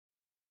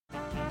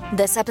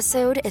This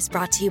episode is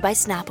brought to you by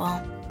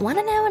Snapple. Want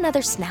to know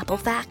another Snapple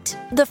fact?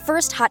 The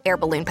first hot air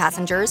balloon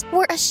passengers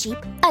were a sheep,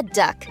 a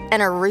duck,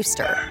 and a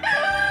rooster.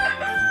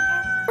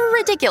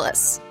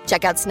 Ridiculous.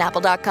 Check out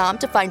Snapple.com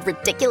to find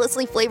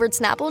ridiculously flavored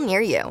Snapple near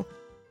you.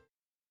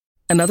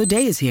 Another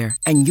day is here,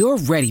 and you're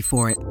ready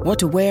for it. What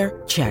to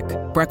wear? Check.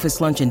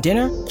 Breakfast, lunch, and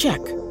dinner?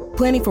 Check.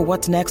 Planning for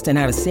what's next and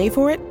how to save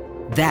for it?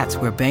 That's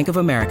where Bank of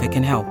America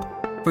can help.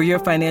 For your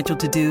financial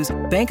to-dos,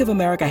 Bank of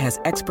America has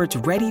experts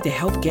ready to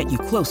help get you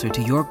closer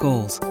to your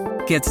goals.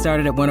 Get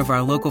started at one of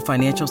our local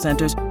financial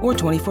centers or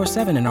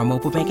 24/7 in our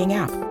mobile banking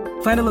app.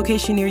 Find a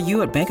location near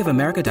you at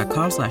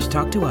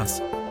bankofamerica.com/talktous.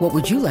 What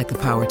would you like the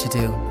power to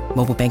do?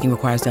 Mobile banking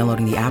requires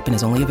downloading the app and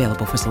is only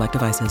available for select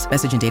devices.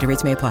 Message and data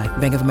rates may apply.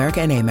 Bank of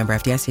America NA, member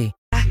FDIC.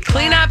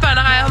 Clean up on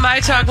aisle My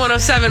Talk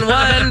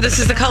 1071. This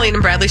is the Colleen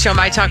and Bradley Show,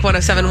 My Talk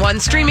 1071.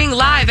 Streaming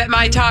live at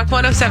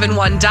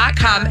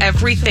MyTalk1071.com.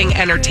 Everything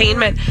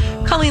Entertainment.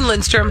 Colleen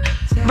Lindstrom,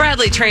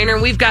 Bradley Trainer.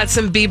 We've got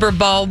some Bieber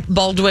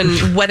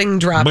Baldwin wedding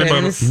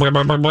droppings.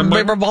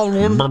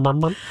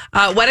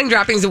 Wedding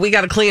droppings that we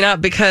got to clean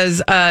up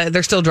because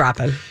they're still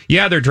dropping.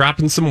 Yeah, they're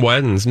dropping some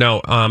weddings.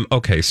 No,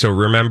 okay, so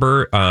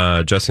remember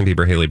Justin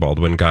Bieber, Hailey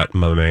Baldwin got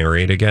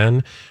married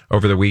again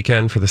over the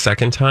weekend for the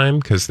second time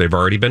because they've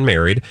already been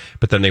married,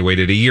 but then they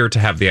waited a year to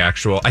have the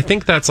actual. I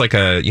think that's like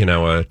a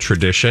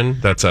tradition.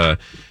 That's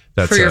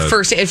for your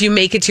first. If you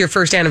make it to your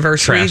first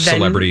anniversary, then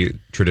celebrity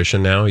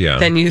tradition now. Yeah,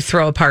 then you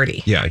throw a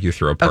party. Yeah, you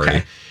throw a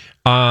party.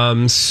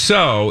 Okay.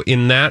 So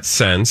in that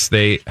sense,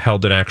 they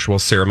held an actual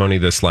ceremony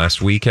this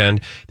last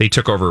weekend. They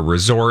took over a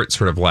resort,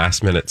 sort of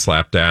last minute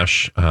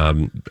slapdash.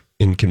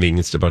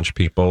 Inconvenienced a bunch of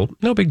people.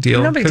 No big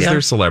deal because they're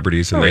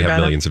celebrities and they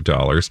have millions of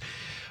dollars.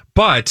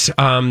 But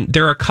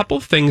there are a couple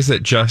things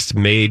that just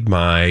made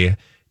my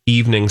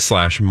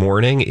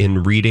evening/morning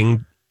in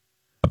reading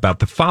about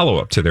the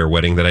follow-up to their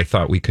wedding that I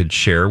thought we could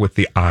share with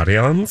the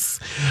audience.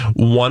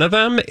 One of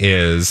them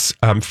is,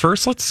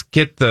 first, let's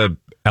get the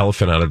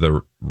elephant out of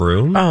the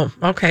room. Oh,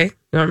 okay.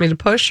 You want me to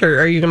push or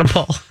are you going to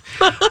pull?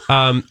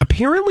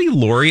 Apparently,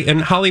 Lori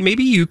and Holly,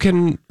 maybe you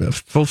can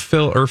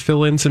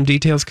fill in some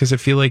details because I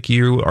feel like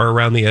you are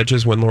around the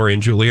edges when Lori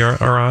and Julie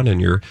are on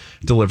and you're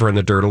delivering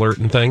the dirt alert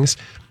and things.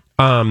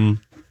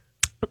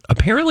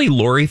 Apparently,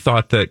 Lori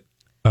thought that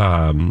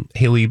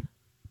Hailey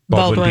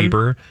Baldwin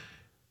Bieber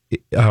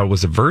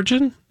was a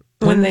virgin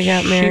when they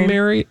got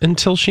married.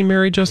 Until she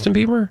married Justin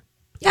Bieber.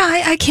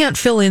 Yeah, I can't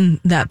fill in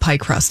that pie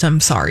crust.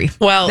 I'm sorry.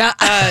 Well,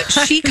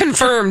 she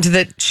confirmed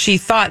that she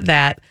thought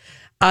that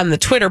on the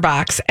Twitter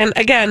box. And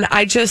again,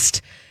 I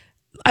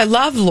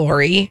love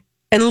Lori.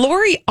 And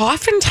Lori,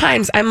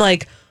 oftentimes, I'm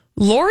like,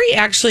 Lori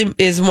actually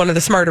is one of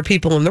the smarter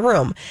people in the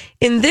room.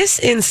 In this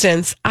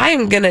instance, I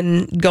am going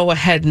to go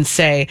ahead and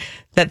say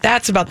that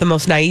that's about the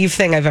most naive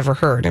thing I've ever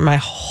heard in my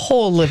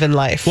whole living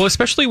life. Well,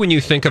 especially when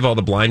you think of all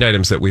the blind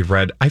items that we've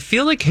read. I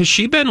feel like, has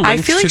she been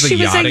linked to the yachting world? I feel like she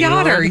was a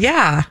yachter,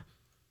 yeah.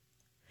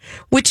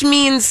 Which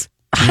means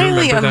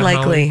highly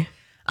unlikely.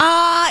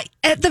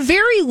 At the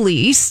very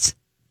least,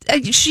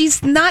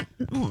 she's not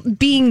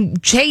being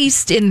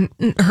chaste in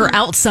her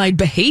outside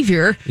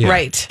behavior. Yeah.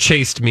 Right.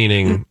 Chaste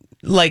meaning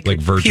like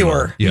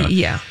virginal. Pure.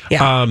 Yeah.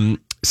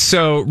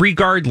 So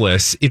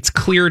regardless, it's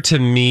clear to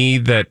me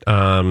that,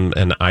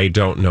 and I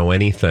don't know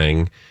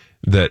anything,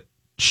 that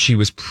she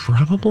was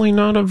probably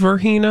not a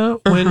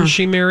Virgina when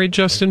she married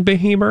Justin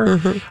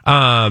Bieber.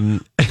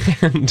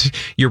 And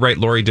you're right,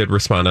 Lori did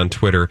respond on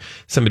Twitter.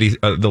 Somebody,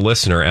 the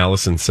listener,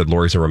 Allison, said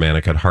Lori's a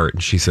romantic at heart.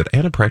 And she said,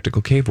 and a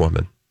practical cave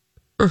woman.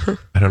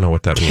 I don't know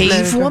what that means.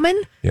 Cave woman?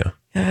 Yeah.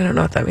 I don't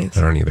know what that means.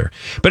 I don't either.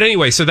 But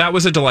anyway, so that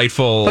was a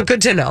delightful but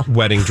good to know.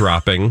 Wedding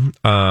dropping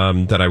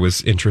that I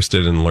was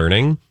interested in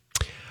learning.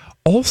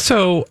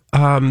 Also,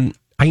 I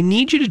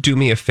need you to do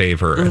me a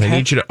favor, and I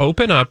need you to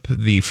open up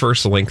the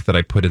first link that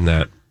I put in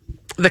that.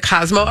 The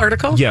Cosmo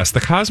article? Yes,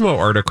 the Cosmo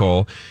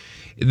article.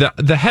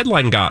 The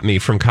headline got me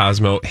from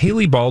Cosmo.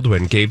 Hailey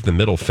Baldwin gave the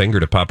middle finger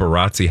to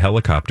paparazzi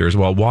helicopters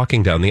while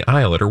walking down the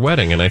aisle at her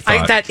wedding, and I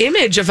thought that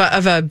image of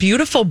a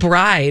beautiful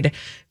bride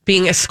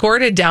being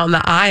escorted down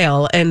the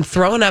aisle and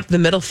throwing up the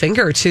middle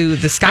finger to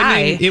the sky.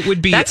 I mean, it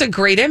would be that's a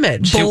great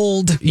image.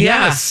 Bold.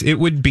 Yes, it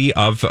would be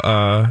of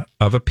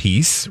a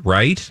piece,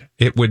 right?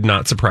 It would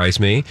not surprise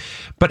me.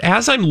 But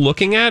as I'm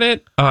looking at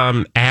it,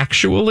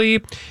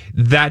 actually,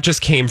 that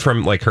just came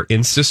from like her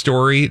Insta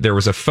story. There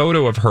was a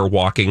photo of her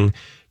walking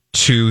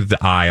to the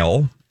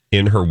aisle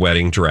in her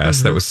wedding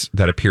dress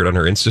that appeared on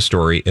her Insta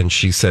story, and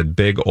she said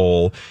big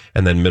ol'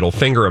 and then middle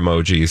finger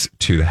emojis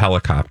to the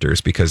helicopters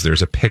because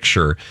there's a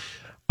picture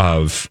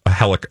of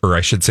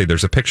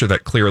there's a picture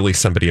that clearly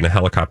somebody in a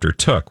helicopter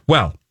took.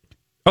 Well,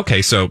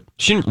 okay, so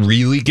she didn't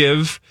really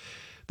give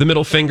the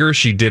middle finger.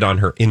 She did on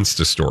her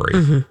Insta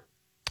story.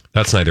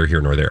 That's neither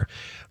here nor there.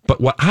 But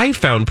what I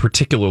found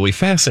particularly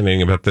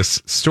fascinating about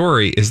this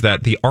story is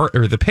that the art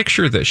or the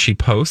picture that she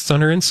posts on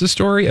her Insta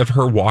story of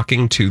her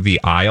walking to the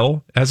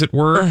aisle, as it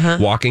were,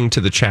 walking to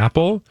the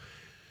chapel,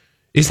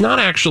 is not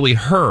actually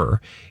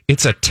her.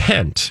 It's a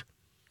tent.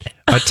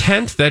 A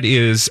tent that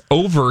is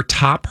over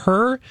top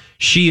her.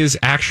 She is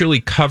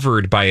actually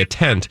covered by a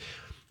tent.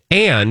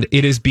 And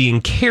it is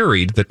being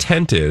carried, the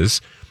tent is,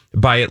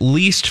 by at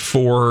least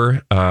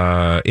 4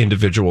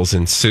 individuals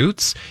in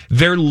suits.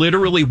 They're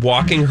literally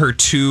walking her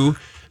to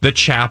the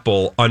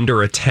chapel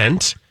under a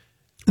tent.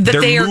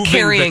 That they are moving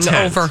carrying the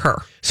tent over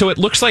her. So it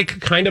looks like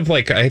kind of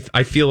like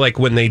I feel like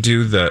when they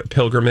do the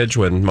pilgrimage,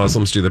 when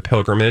Muslims do the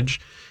pilgrimage,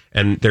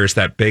 and there's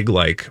that big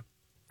like,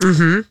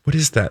 what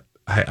is that?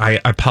 I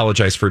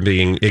apologize for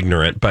being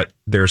ignorant, but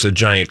there's a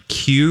giant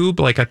cube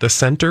like at the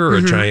center or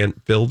a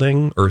giant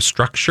building or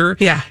structure.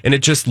 Yeah. And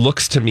it just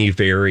looks to me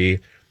very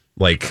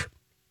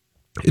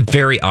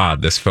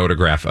odd, this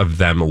photograph of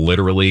them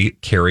literally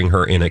carrying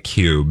her in a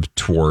cube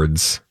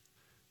towards,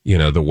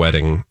 the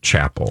wedding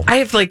chapel. I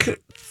have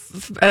like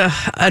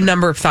a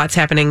number of thoughts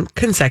happening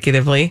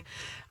consecutively.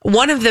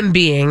 One of them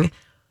being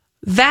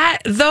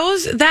that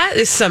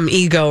is some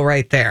ego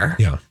right there.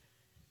 Yeah.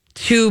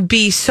 To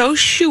be so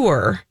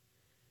sure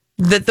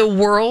that the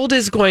world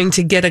is going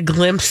to get a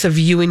glimpse of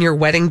you in your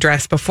wedding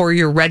dress before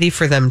you're ready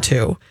for them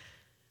to,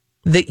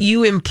 that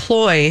you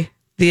employ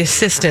the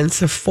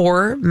assistance of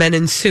 4 men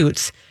in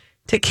suits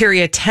to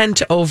carry a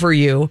tent over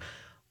you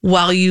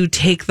while you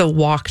take the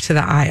walk to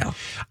the aisle.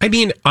 I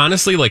mean,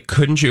 honestly, like,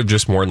 couldn't you have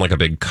just worn like a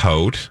big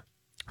coat?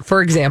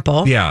 For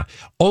example. Yeah.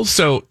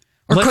 Also,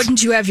 or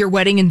couldn't you have your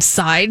wedding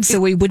inside so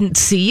we wouldn't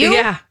see you?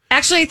 Yeah.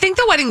 Actually, I think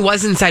the wedding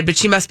was inside, but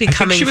she must be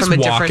coming she was from a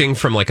walking different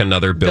from like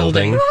another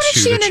building to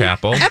the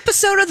chapel.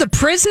 Episode of The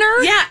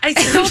Prisoner? Yeah,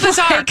 it's so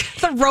bizarre.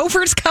 The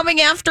Rovers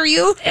coming after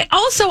you.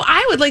 Also,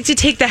 I would like to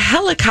take the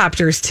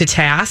helicopters to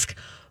task.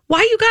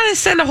 Why you got to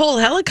send a whole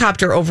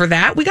helicopter over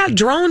that? We got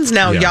drones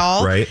now,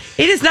 y'all. Right.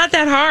 It is not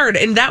that hard,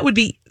 and that would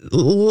be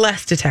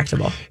less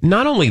detectable.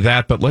 Not only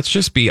that, but let's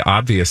just be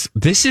obvious.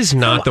 This is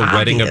not the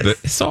wedding of the...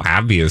 It's so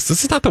obvious.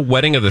 This is not the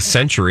wedding of the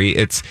century.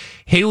 It's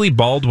Hailey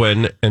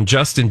Baldwin and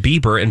Justin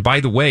Bieber. And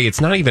by the way,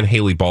 it's not even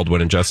Hailey Baldwin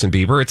and Justin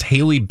Bieber. It's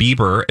Hailey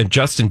Bieber and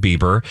Justin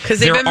Bieber. Because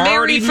they've been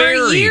married for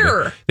a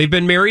year. They've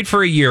been married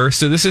for a year.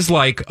 So this is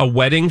like a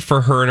wedding for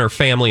her and her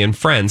family and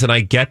friends. And I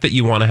get that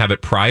you want to have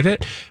it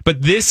private.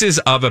 But this is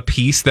of a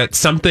piece that's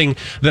something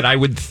that I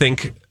would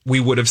think... we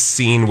would have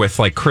seen with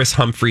like Chris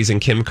Humphries and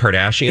Kim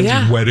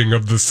Kardashian's wedding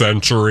of the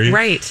century.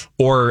 Right.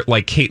 Or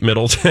like Kate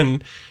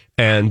Middleton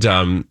and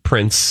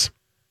Prince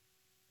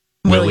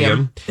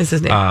William is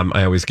his name.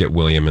 I always get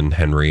William and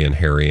Henry and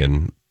Harry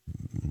and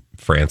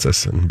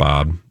Francis and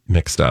Bob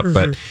mixed up.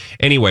 But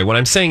anyway, what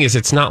I'm saying is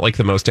it's not like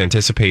the most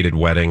anticipated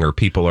wedding or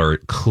people are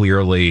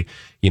clearly,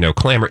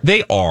 clamoring.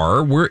 They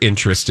are. We're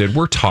interested.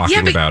 We're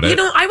talking about it.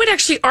 I would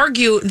actually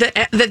argue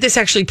that this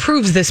actually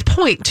proves this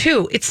point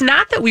too. It's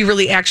not that we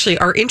really actually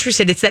are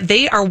interested. It's that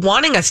they are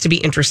wanting us to be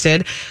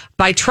interested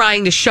by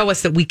trying to show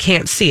us that we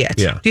can't see it.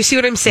 Yeah. Do you see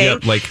what I'm saying?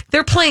 Yeah, like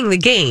they're playing the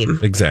game.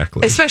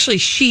 Exactly. Especially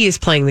she is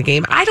playing the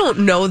game. I don't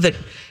know that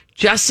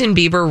Justin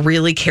Bieber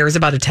really cares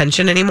about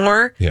attention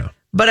anymore. Yeah.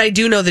 But I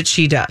do know that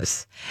she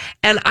does.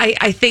 And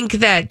I think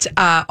that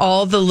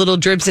all the little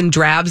dribs and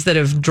drabs that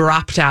have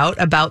dropped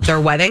out about their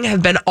wedding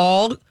have been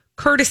all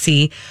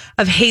courtesy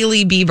of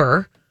Hailey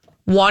Bieber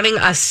wanting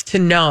us to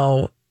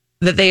know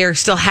that they are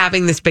still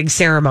having this big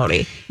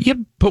ceremony. Yeah,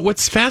 but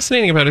what's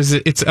fascinating about it is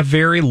it's a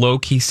very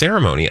low-key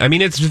ceremony. I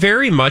mean, it's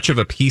very much of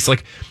a piece.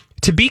 Like,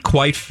 to be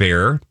quite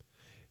fair,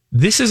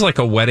 this is like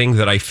a wedding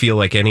that I feel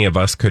like any of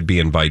us could be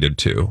invited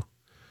to.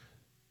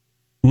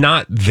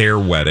 Not their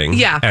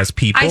wedding as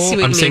people.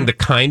 I'm saying the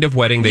kind of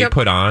wedding they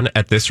put on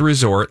at this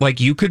resort. Like,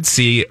 you could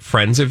see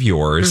friends of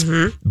yours,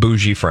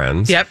 bougie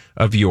friends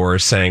of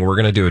yours saying, we're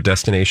going to do a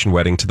destination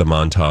wedding to the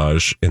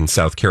Montage in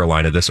South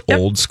Carolina, this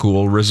old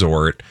school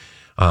resort.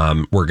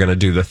 We're going to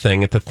do the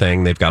thing at the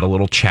thing. They've got a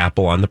little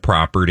chapel on the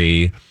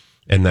property.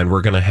 And then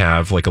we're going to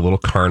have like a little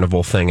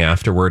carnival thing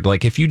afterward.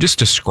 Like, if you just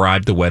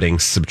describe the wedding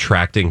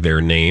subtracting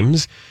their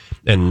names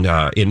and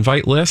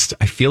invite list,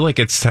 I feel like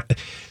it's a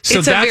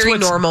very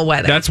normal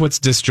wedding. That's what's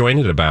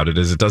disjointed about it,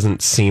 is it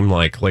doesn't seem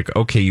like,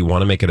 okay, you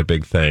want to make it a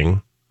big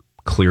thing,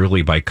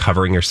 clearly by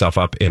covering yourself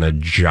up in a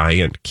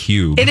giant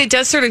cube. And it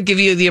does sort of give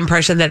you the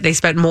impression that they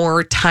spent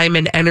more time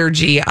and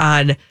energy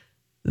on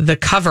the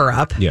cover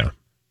up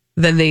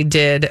than they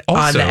did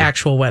on the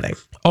actual wedding.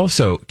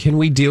 Also, can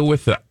we deal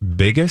with the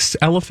biggest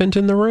elephant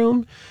in the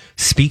room?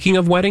 Speaking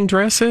of wedding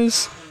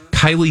dresses,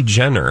 Kylie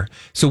Jenner.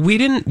 So we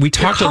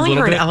talked a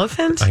little bit. An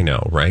elephant? I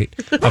know, right?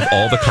 Of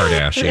all the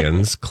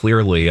Kardashians,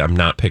 clearly I'm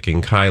not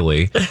picking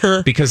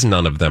Kylie because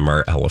none of them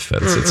are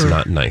elephants. It's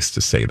not nice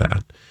to say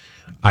that.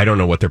 I don't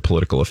know what their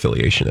political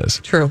affiliation is.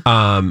 True.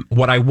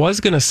 What I was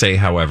going to say,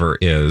 however,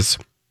 is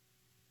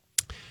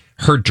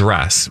her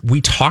dress.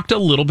 We talked a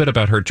little bit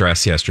about her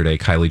dress yesterday,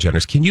 Kylie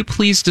Jenner's. Can you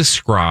please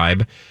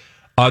describe,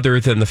 other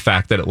than the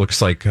fact that it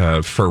looks like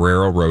a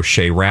Ferrero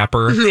Rocher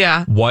wrapper,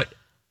 what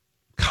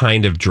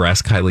kind of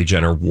dress Kylie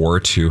Jenner wore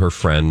to her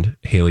friend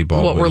Hailey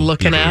Baldwin? What we're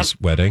looking Bieber's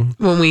at wedding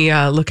when we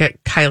look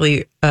at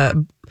Kylie. I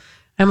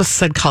almost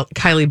said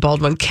Kylie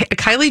Baldwin.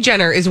 Kylie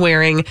Jenner is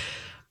wearing,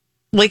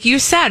 like you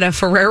said, a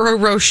Ferrero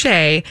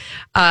Rocher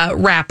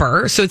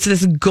wrapper. So it's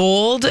this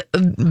gold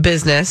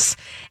business.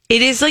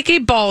 It is like a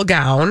ball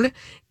gown.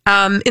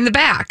 in the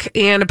back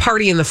and a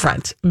party in the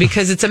front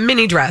because it's a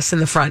mini dress in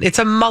the front. It's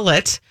a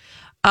mullet.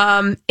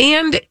 And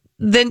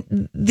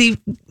then the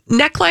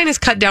neckline is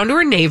cut down to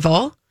her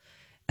navel.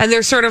 And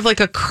there's sort of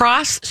like a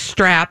cross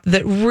strap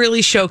that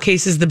really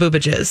showcases the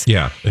boobages.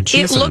 Yeah. And she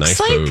has some looks nice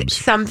like boobs.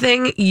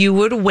 something you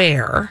would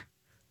wear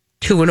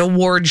to an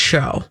award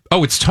show.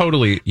 Oh, it's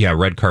totally,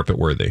 red carpet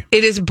worthy.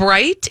 It is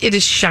bright. It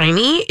is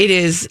shiny. It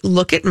is,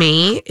 look at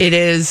me. It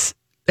is,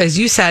 as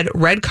you said,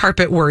 red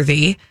carpet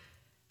worthy.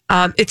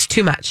 It's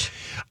too much.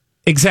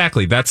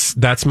 Exactly.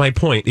 That's my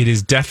point. It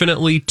is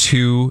definitely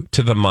too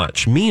to the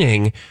much.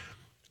 Meaning,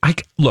 I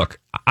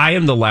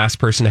am the last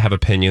person to have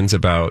opinions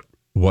about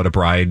what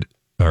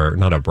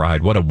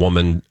what a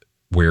woman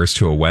wears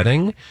to a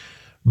wedding,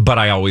 but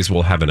I always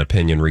will have an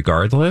opinion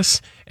regardless.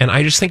 And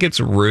I just think it's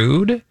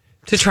rude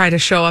to try to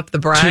show up the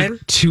bride,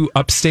 to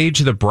upstage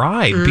the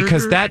bride,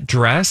 because that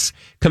dress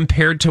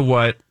compared to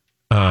what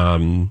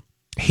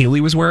Haley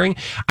was wearing,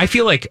 I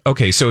feel like,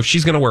 okay, so if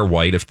she's going to wear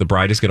white, if the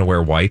bride is going to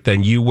wear white,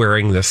 then you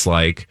wearing this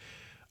like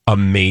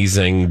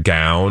amazing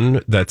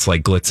gown that's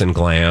like glitz and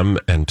glam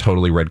and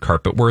totally red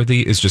carpet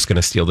worthy is just going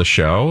to steal the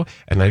show.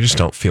 And I just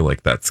don't feel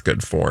like that's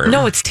good for him.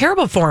 No, it's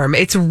terrible for him.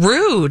 It's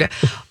rude.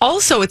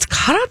 Also, it's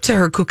cut up to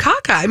her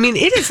kukaka. I mean,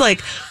 it is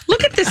like,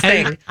 look at this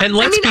thing. And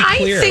let's be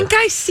clear. I think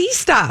I see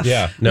stuff.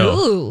 Yeah, no.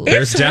 Ooh.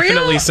 There's It's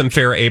definitely real. some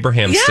Farrah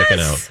Abraham sticking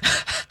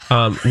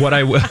out. What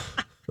I will...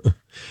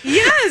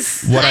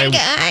 Yes. Guys.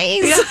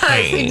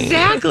 Yes,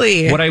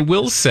 exactly. What I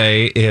will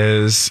say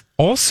is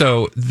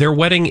also their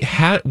wedding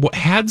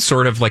had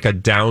sort of like a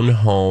down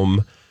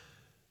home,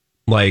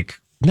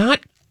 like not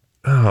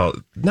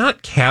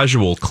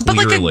casual, But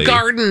clearly. like a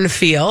garden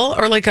feel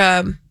or like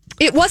a...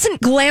 It wasn't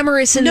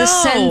glamorous in the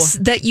No. sense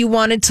that you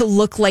wanted to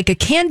look like a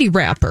candy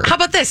wrapper. How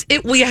about this?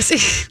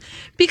 Yes,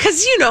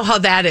 because you know how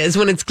that is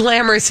when it's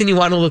glamorous and you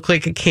want to look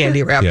like a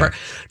candy wrapper. Yeah.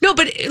 No,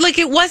 but like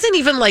it wasn't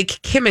even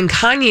like Kim and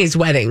Kanye's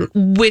wedding,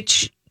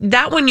 which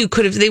that one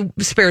they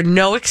spared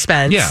no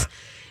expense. Yeah.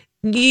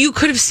 You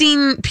could have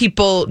seen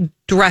people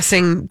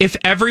dressing. If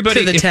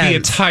everybody, to the if the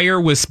tens.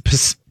 attire was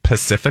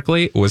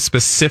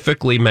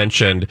specifically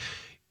mentioned,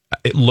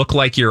 it looked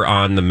like you're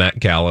on the Met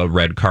Gala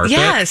red carpet.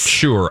 Yes.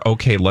 Sure.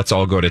 Okay, let's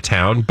all go to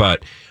town.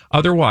 But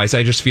otherwise,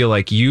 I just feel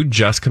like you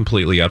just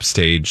completely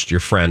upstaged your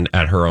friend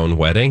at her own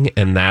wedding.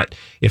 And that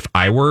if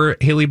I were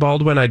Haley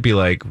Baldwin, I'd be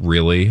like,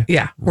 really?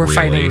 Yeah, we're Really?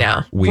 fighting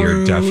now. We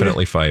are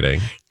definitely fighting.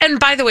 And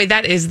by the way,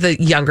 that is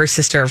the younger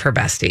sister of her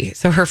bestie.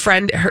 So her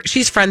friend,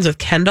 she's friends with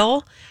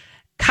Kendall.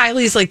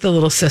 Kylie's like the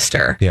little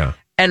sister. Yeah.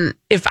 And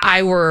if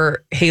I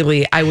were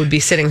Haley, I would be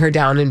sitting her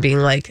down and being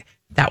like,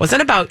 that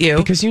wasn't about you.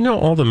 Because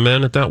all the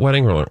men at that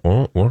wedding were like,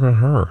 oh, look at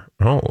her.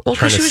 Oh, Well,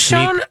 because she was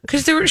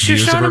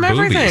showing them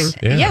everything.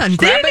 Yeah, and They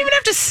grab didn't even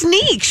have to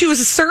sneak. She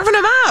was serving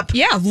them up.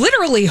 Yeah,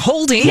 literally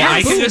holding Yeah, her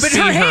I can boob just in see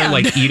her her hand.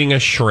 like eating a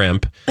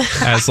shrimp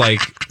as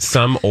like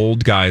some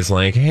old guy's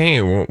like, hey,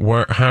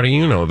 how do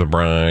you know the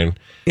bride?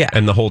 Yeah.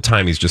 And the whole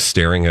time he's just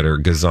staring at her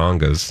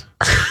gazongas.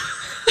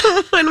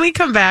 When we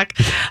come back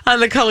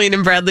on the Colleen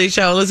and Bradley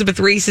Show, Elizabeth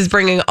Reese is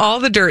bringing all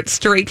the dirt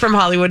straight from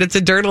Hollywood. It's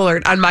a Dirt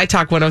Alert on My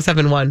Talk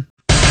 107.1.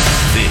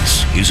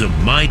 This is a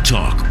My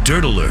Talk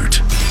Dirt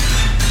Alert.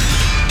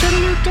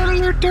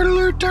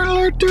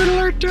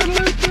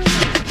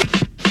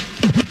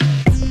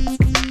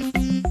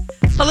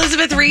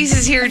 Elizabeth Reese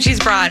is here. She's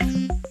brought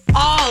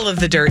all of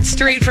the dirt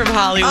straight from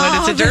Hollywood.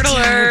 It's a Dirt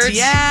Alert.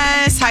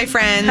 Yes. Hi,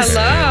 friends.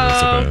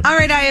 Hello. All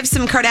right, I have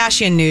some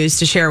Kardashian news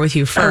to share with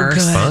you first.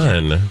 good.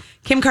 Fun.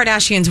 Kim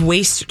Kardashian's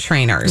waist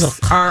trainers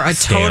are a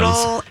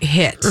total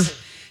hit.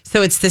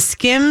 So it's the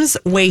Skims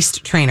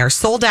waist trainer,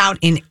 sold out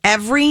in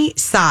every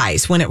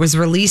size when it was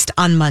released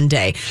on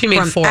Monday. She made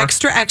From 4.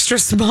 extra, extra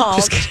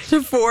small to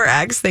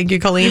 4X. Thank you,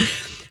 Colleen.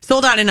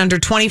 Sold out in under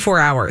 24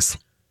 hours.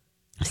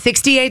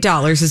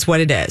 $68 is what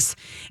it is.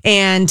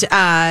 And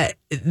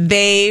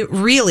they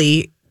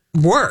really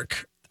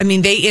work. I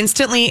mean, they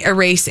instantly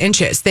erase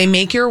inches. They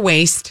make your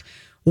waist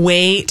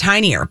way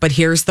tinier. But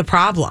here's the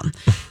problem.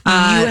 You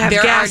have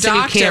there gas and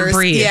you can't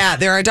breathe. Yeah,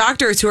 there are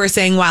doctors who are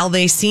saying while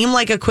they seem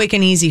like a quick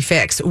and easy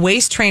fix,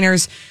 waist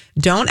trainers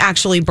don't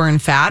actually burn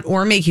fat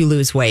or make you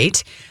lose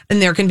weight. And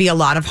there can be a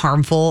lot of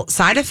harmful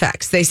side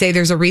effects. They say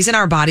there's a reason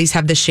our bodies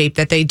have the shape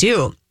that they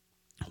do.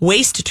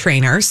 Waist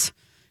trainers,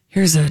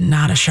 here's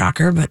not a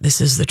shocker, but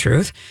this is the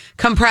truth,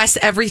 compress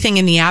everything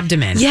in the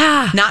abdomen.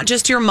 Yeah. Not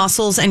just your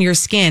muscles and your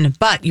skin,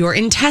 but your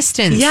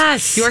intestines.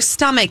 Yes. Your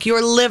stomach,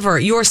 your liver,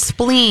 your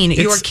spleen,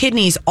 your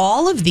kidneys.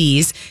 All of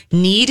these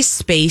need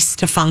space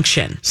to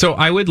function. So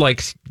I would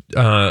like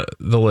the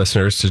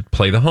listeners to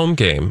play the home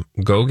game.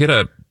 Go get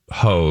a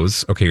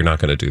hose. Okay, you're not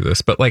going to do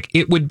this, but like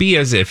it would be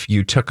as if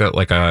you took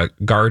a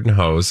garden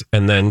hose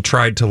and then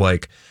tried to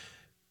like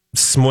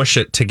smush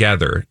it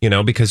together,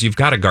 because you've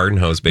got a garden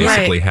hose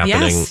basically Right.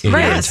 happening Yes. in your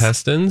Right.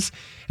 intestines.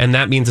 And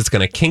that means it's going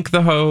to kink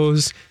the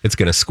hose. It's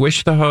going to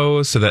squish the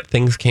hose so that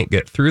things can't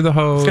get through the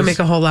hose. It's going to make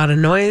a whole lot of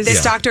noise.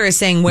 This doctor is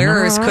saying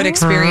wearers could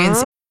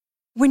experience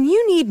When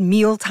you need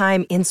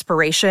mealtime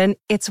inspiration,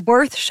 it's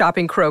worth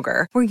shopping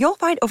Kroger, where you'll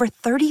find over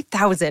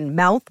 30,000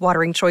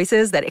 mouth-watering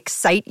choices that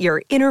excite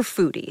your inner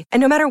foodie. And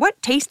no matter what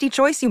tasty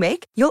choice you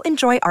make, you'll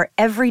enjoy our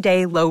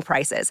everyday low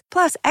prices,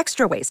 plus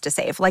extra ways to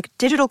save, like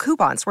digital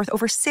coupons worth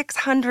over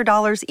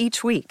 $600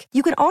 each week.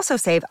 You can also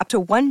save up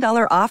to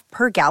 $1 off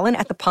per gallon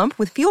at the pump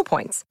with fuel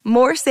points.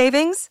 More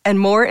savings and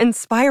more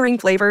inspiring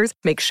flavors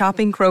make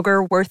shopping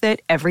Kroger worth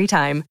it every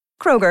time.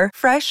 Kroger,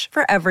 fresh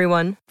for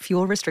everyone.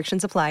 Fuel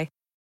restrictions apply.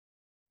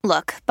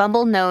 Look,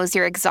 Bumble knows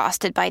you're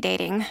exhausted by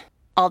dating.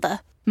 All the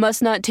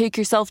must not take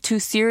yourself too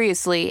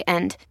seriously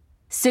and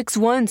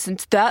 6'1"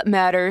 since that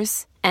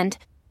matters. And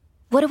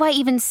what do I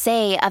even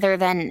say other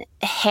than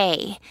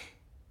hey?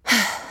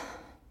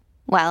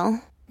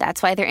 Well,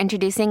 that's why they're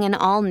introducing an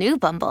all-new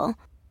Bumble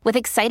with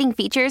exciting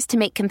features to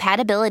make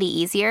compatibility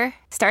easier,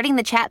 starting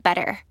the chat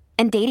better,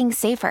 and dating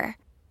safer.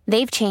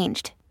 They've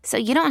changed, so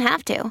you don't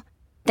have to.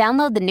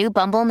 Download the new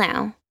Bumble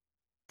now.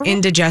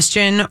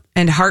 Indigestion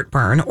and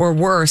heartburn, or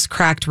worse,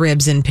 cracked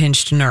ribs and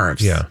pinched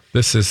nerves. Yeah,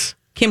 this is...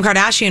 Kim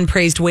Kardashian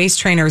praised waist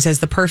trainers as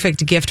the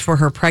perfect gift for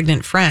her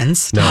pregnant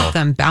friends to help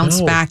them bounce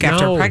back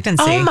after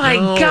pregnancy. Oh my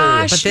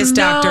gosh. But this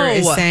doctor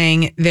is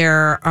saying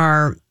there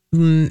are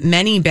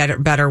many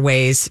better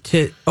ways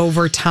to,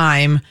 over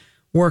time,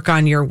 work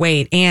on your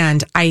weight.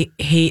 And I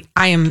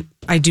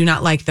do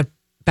not like the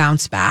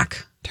bounce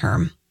back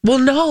term. Well,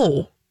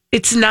 no.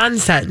 It's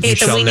nonsense.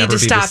 And we need to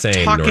stop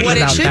talking about that. What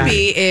it should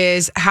be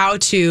is how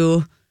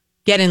to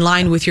get in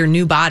line with your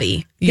new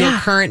body, your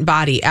current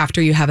body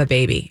after you have a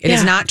baby. It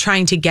is not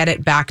trying to get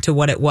it back to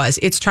what it was.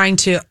 It's trying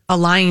to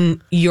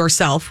align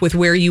yourself with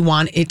where you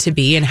want it to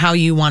be and how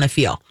you want to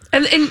feel.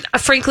 And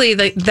frankly,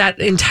 that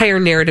entire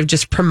narrative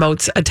just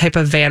promotes a type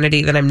of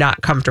vanity that I'm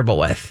not comfortable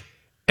with.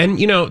 And,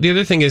 you know, the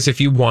other thing is,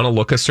 if you want to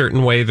look a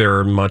certain way, there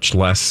are much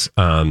less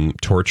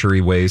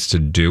torture-y ways to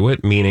do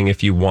it. Meaning,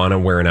 if you want to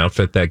wear an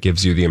outfit that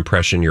gives you the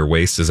impression your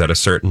waist is at a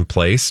certain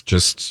place,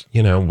 just,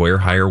 you know, wear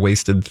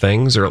higher-waisted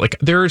things. Or, like,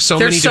 there's so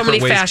many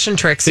fashion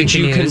tricks that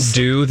you can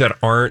do that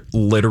aren't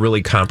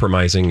literally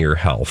compromising your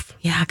health.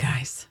 Yeah,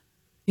 guys.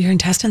 Your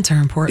intestines are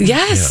important.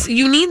 Yes,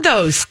 you need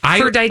those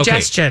for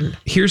digestion. Okay,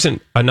 here's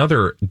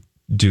another...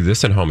 do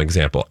this at home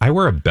example. I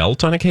wear a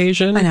belt on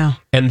occasion. I know.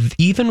 And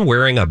even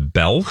wearing a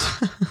belt,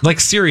 like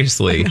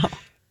seriously,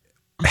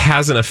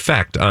 has an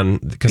effect on,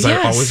 because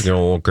I always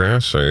go, well,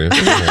 grassy, I'm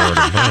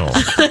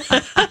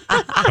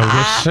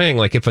just saying,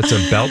 like, if it's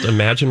a belt,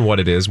 imagine what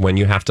it is when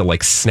you have to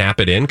like snap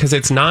it in, because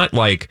it's not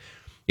like,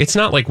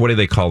 what do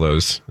they call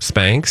those?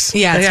 Spanx?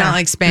 Yeah, it's not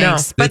like Spanx. No,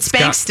 but it's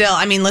Spanx still,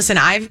 I mean, listen,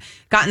 I've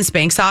gotten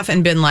Spanx off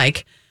and been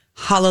like,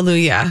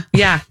 hallelujah.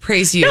 Yeah.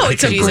 Praise you. No,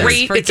 it's Jesus, a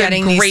great, for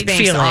getting a great these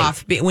Spanx feeling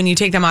off when you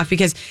take them off,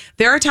 because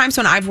there are times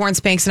when I've worn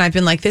Spanx and I've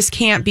been like, this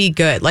can't be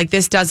good. Like,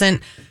 this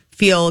doesn't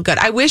feel good.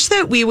 I wish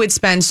that we would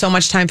spend so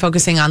much time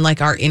focusing on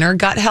like our inner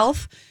gut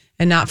health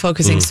and not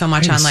focusing so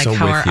much on like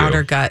how our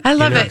outer gut. I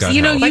love it.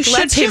 You know, you like,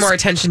 should pay more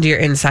attention to your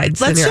insides.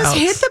 Let's than your just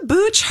outs. hit the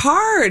booch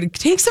hard.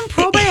 Take some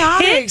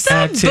probiotics.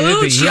 Hit the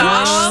booch,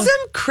 y'all. Crush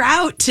some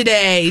kraut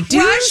today.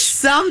 Do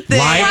something.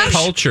 Live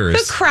cultures.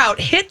 The kraut.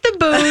 Hit the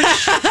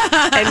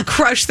booch and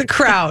crush the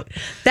kraut.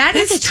 That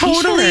is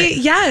totally,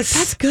 yes.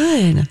 That's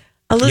good.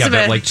 Elizabeth. Yeah,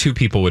 that like two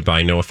people would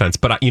buy, no offense.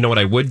 But you know what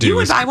I would do? You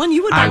would buy one.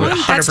 You would buy one.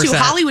 That's 100%. too.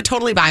 Holly would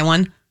totally buy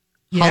one.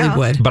 Yeah.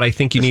 Hollywood. But I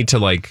think you need to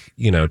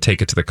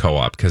take it to the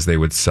co-op, because they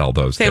would sell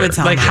those. They would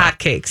sell like them.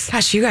 hotcakes.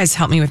 Gosh, you guys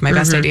helped me with my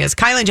best ideas.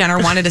 Kylie Jenner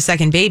wanted a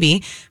second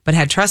baby, but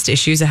had trust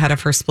issues ahead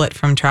of her split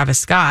from Travis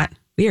Scott.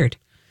 Weird.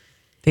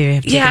 They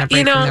have taken a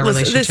break from their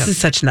relationship. This is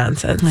such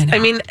nonsense. I know. I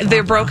mean,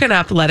 they're broken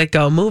up. Let it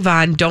go. Move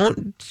on.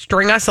 Don't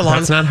string us along.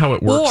 That's not how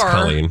it works,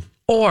 Colleen.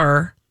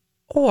 Or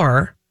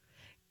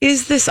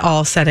is this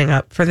all setting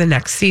up for the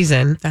next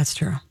season? That's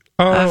true.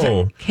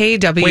 Oh,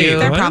 KW. Wait,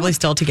 They're what? probably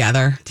still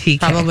together. TK.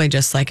 Probably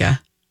just like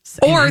a...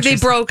 Or they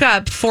broke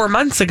up 4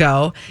 months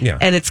ago,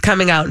 and it's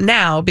coming out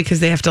now because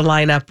they have to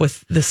line up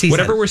with the season.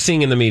 Whatever we're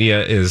seeing in the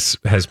media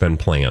has been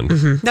planned.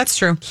 That's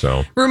true.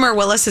 So, Rumor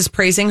Willis is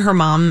praising her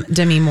mom,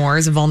 Demi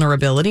Moore's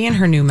vulnerability in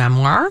her new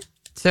memoir.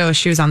 So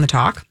she was on The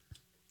Talk,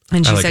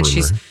 and she said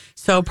she's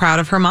so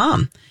proud of her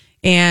mom.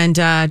 And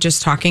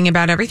just talking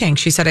about everything.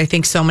 She said, I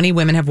think so many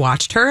women have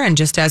watched her. And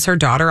just as her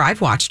daughter,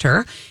 I've watched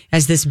her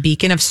as this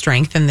beacon of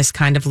strength and this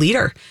kind of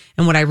leader.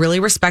 And what I really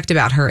respect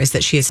about her is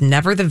that she is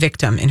never the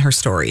victim in her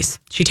stories.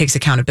 She takes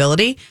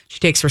accountability. She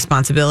takes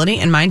responsibility.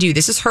 And mind you,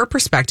 this is her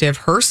perspective,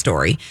 her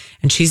story.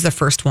 And she's the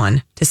first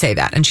one to say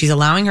that. And she's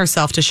allowing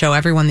herself to show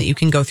everyone that you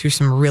can go through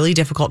some really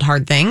difficult,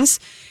 hard things.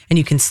 And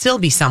you can still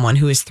be someone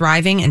who is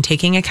thriving and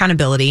taking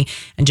accountability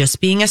and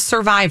just being a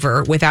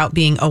survivor without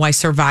being, oh, I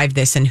survived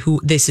this and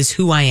this is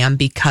who I am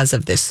because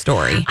of this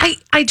story.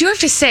 I do have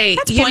to say,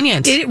 that's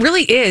poignant. It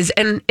really is.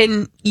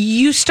 And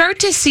you start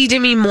to see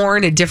Demi Moore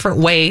in a different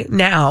way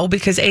now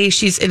because A,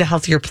 she's in a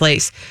healthier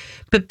place.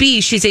 But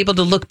B, she's able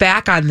to look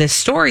back on this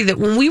story that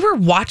when we were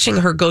watching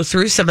her go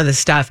through some of the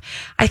stuff,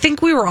 I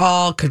think we were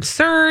all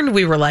concerned.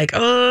 We were like,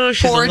 oh,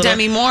 she's poor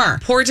Demi Moore.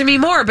 Poor Demi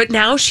Moore. But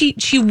now she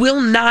will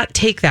not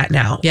take that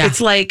now. Yeah.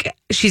 It's like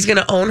she's going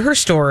to own her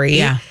story.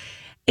 Yeah.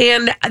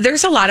 And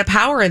there's a lot of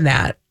power in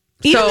that.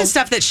 Even the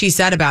stuff that she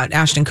said about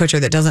Ashton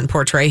Kutcher that doesn't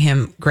portray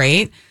him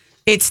great,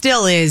 it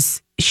still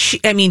is.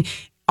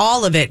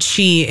 All of it,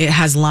 it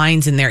has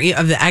lines in there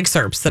of the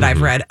excerpts that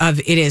I've read of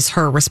it is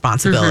her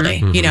responsibility.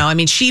 You know,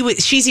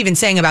 she's even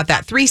saying about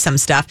that threesome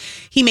stuff.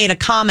 He made a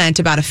comment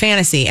about a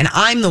fantasy, and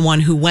I'm the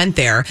one who went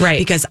there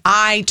because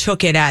I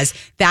took it as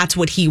that's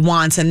what he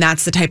wants, and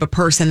that's the type of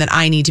person that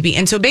I need to be.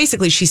 And so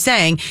basically, she's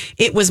saying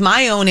it was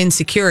my own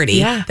insecurity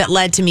that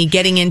led to me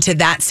getting into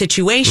that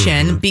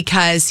situation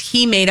because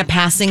he made a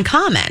passing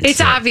comment.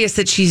 It's obvious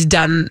that she's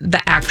done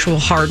the actual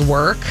hard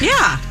work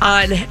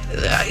on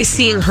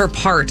seeing her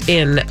part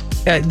in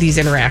these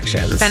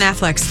interactions. Ben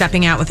Affleck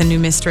stepping out with a new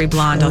mystery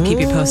blonde. I'll keep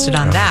you posted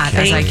on that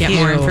as I get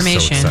more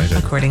information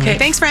accordingly. Okay.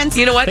 Thanks, friends.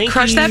 You know what?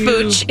 Crush that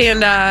booch and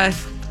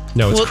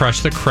no, it's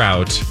crush the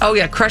kraut. Oh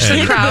yeah, crush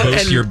the kraut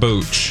and your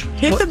booch.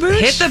 Hit the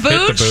booch. Hit the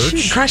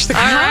booch. Crush the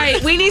kraut. All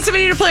right, we need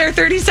somebody to play our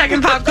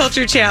 30-second pop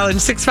culture challenge.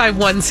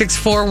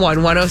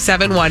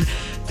 651-641-1071.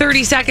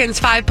 30 seconds,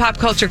 5 pop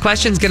culture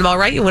questions. Get them all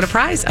right, you win a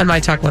prize on My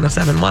Talk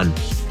 1071.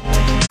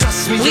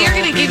 We are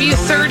going to give you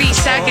 30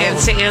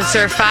 seconds to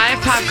answer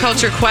 5 pop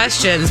culture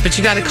questions, but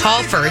you got to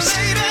call first.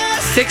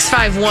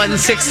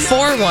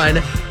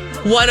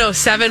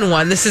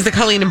 651-641-1071. This is the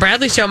Colleen and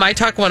Bradley Show, My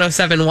Talk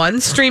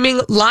 1071,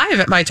 streaming live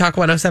at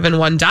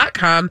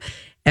MyTalk1071.com.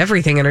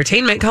 Everything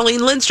Entertainment.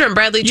 Colleen Lindstrom,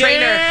 Bradley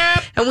Trainer.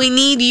 And we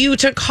need you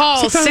to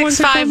call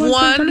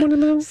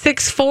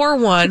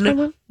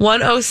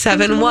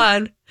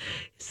 651-641-1071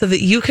 so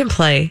that you can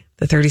play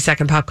the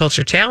 30-second pop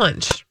culture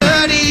challenge.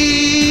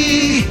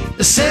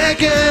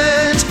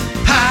 30-second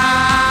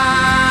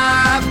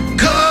pop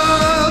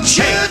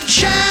culture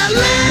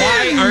challenge.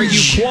 Why are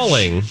you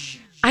calling?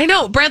 I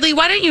know. Bradley,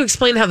 why don't you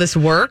explain how this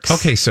works?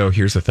 Okay, so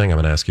here's the thing. I'm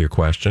going to ask you a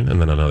question,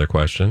 and then another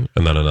question,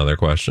 and then another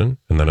question,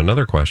 and then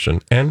another question.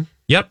 And,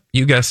 yep,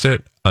 you guessed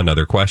it,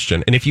 another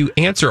question. And if you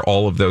answer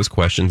all of those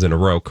questions in a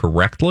row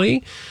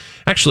correctly,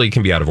 actually, it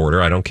can be out of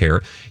order. I don't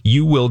care.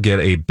 You will get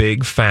a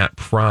big, fat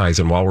prize.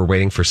 And while we're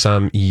waiting for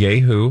some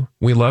yahoo,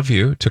 we love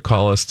you to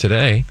call us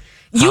today.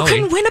 You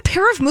can win a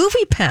pair of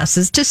movie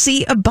passes to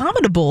see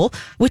Abominable,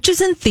 which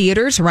is in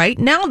theaters right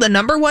now, the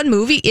 #1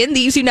 movie in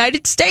these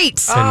United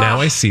States. And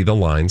now I see the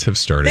lines have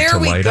started to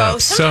light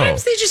up.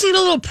 Sometimes they just need a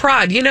little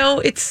prod. You know,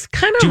 it's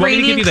kind of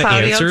rainy and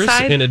cloudy outside. Do you want me to give you the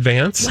answers in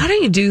advance? Why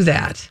don't you do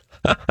that?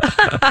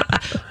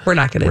 We're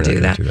not going to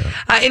do that.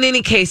 In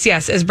any case,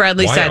 yes, as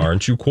Bradley said. Why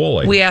aren't you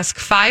calling? We ask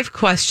 5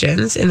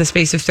 questions in the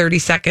space of 30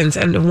 seconds,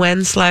 and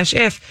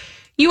when/if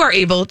you are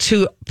able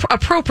to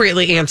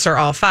appropriately answer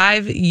all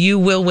 5, you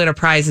will win a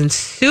prize. And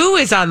Sue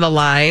is on the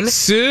line.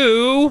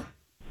 Sue,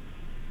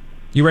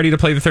 you ready to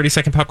play the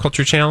 30-second pop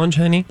culture challenge,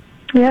 honey?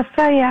 Yes,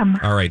 I am.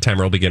 All right,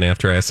 timer will begin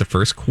after I ask the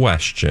first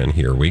question.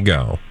 Here we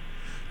go.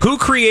 Who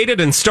created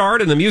and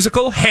starred in the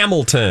musical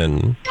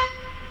Hamilton?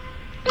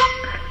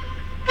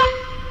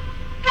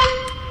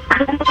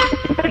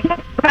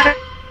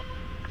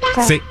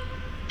 Say,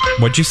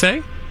 what'd you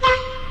say?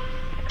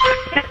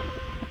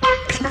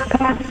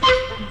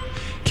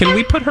 Can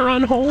we put her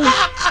on hold?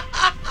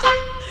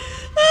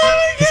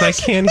 Because I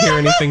can't hear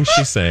anything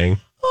she's saying.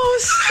 Oh,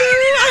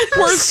 Sue.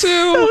 Poor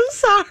Sue. So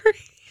sorry.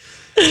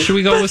 Should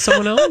we go with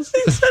someone else?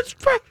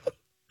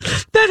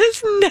 That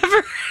has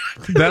never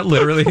happened. That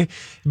literally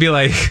be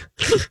like...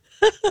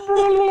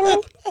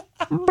 Oh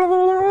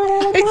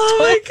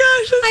my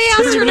gosh. I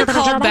asked her to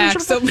call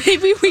back, so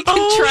maybe we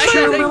can try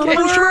that again.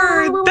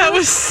 That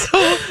was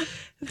so...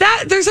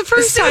 There's a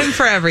first time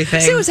for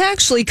everything. Sue's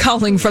actually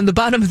calling from the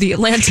bottom of the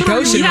Atlantic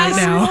Ocean right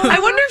now. I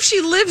wonder if she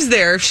lives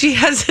there. If she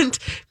hasn't,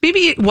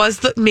 maybe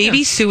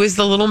Sue is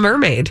the Little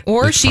Mermaid,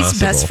 or it's she's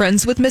possible. Best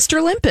friends with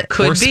Mr. Limpet.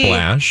 Could or be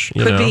Splash.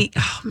 Could be.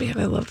 Oh man,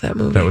 I love that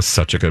movie. That was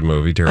such a good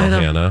movie, Daryl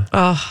Hannah.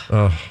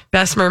 Oh,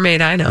 Best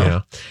Mermaid I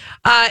know.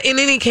 Yeah. In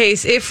any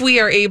case, if we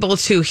are able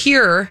to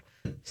hear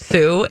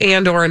Sue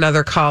and or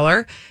another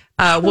caller,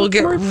 we'll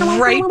get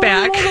right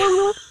back.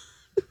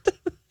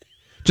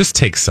 Just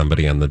take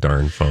somebody on the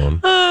darn phone.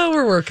 Oh,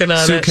 we're working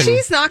on it.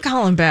 She's not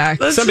calling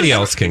back. Somebody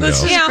else can go.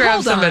 Let's just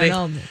grab somebody.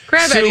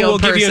 Grab Sue, any we'll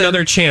old give person. you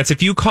another chance.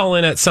 If you call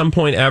in at some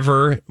point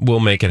ever,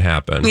 we'll make it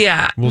happen.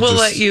 Yeah,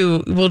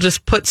 we'll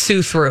just put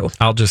Sue through.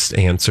 I'll just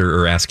answer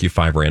or ask you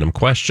 5 random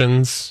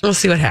questions. We'll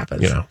see what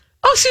happens. You know.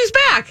 Oh, Sue's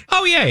back.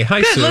 Oh, yay. Hi,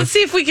 Good. Sue. Let's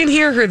see if we can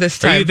hear her this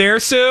time. Are you there,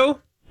 Sue?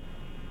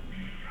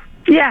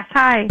 Yes,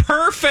 hi.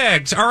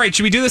 Perfect. All right,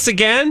 should we do this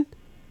again?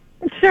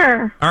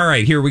 Sure. All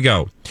right, here we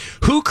go.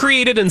 Who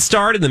created and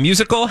starred in the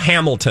musical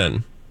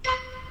Hamilton?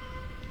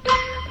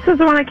 This is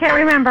the one I can't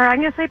remember.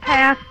 I'm going to say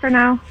pass for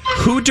now.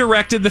 Who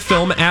directed the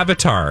film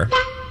Avatar?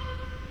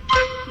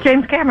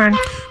 James Cameron.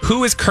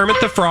 Who is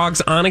Kermit the Frog's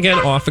on-again,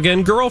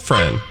 off-again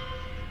girlfriend?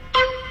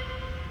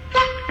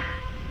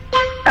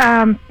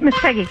 Miss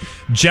Peggy.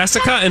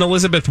 Jessica and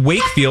Elizabeth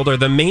Wakefield are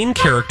the main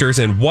characters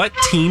in what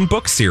teen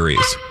book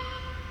series?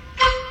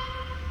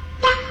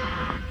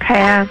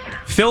 Pass.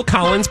 Phil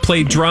Collins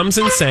played drums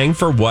and sang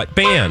for what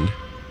band?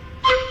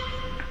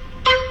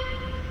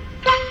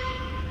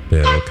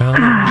 Phil come.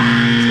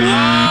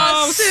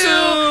 Oh,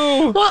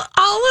 Sue. Well,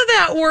 all of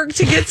that work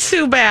to get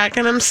Sue back,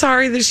 and I'm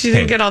sorry that she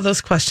didn't get all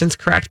those questions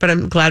correct, but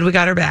I'm glad we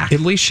got her back.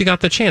 At least she got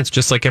the chance,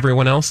 just like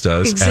everyone else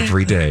does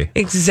every day.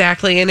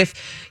 Exactly. And if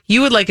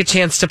you would like a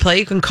chance to play,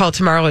 you can call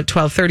tomorrow at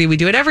 12:30. We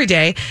do it every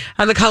day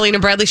on the Colleen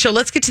and Bradley Show.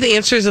 Let's get to the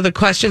answers of the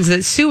questions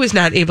that Sue was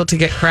not able to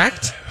get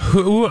correct.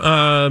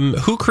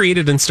 Who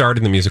created and starred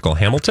in the musical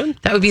Hamilton?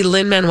 That would be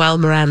Lin-Manuel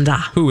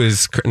Miranda.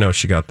 No,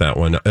 she got that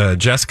one.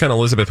 Jessica and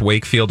Elizabeth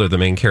Wakefield are the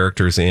main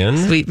characters in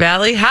Sweet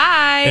Valley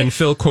High. And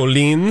Phil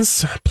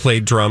Collins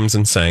played drums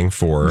and sang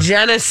for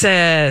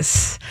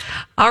Genesis.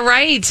 All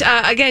right.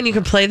 Again, you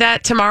can play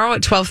that tomorrow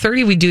at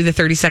 12:30. We do the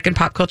 30-second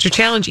pop culture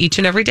challenge each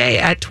and every day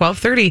at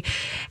 12:30.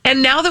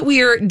 And now that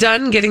we are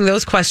done getting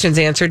those questions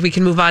answered, we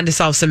can move on to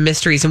solve some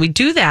mysteries. And we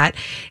do that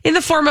in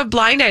the form of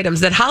blind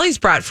items that Holly's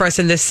brought for us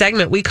in this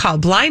segment we call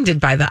Blinded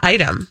by the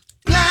Item.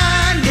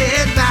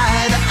 Blinded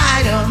by the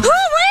item.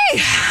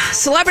 Hooray!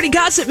 Celebrity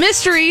gossip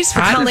mysteries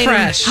for Hot and Colleen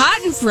fresh.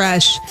 Hot and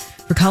fresh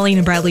for Colleen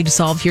and Bradley to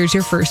solve. Here's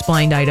your first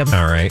blind item.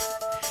 All right.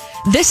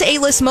 This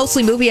A-list,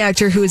 mostly movie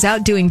actor who is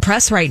out doing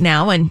press right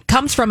now and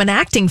comes from an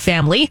acting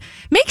family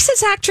makes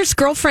his actress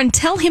girlfriend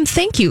tell him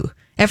thank you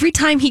every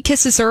time he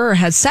kisses her or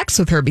has sex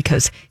with her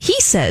because he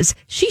says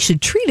she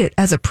should treat it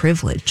as a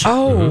privilege.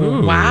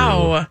 Oh,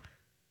 wow.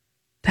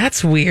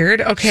 That's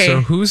weird. Okay. So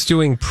who's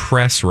doing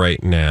press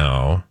right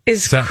now?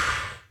 Is that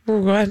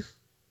go ahead.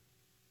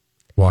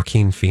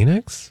 Joaquin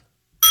Phoenix?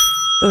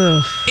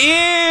 Ugh.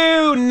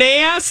 Ew,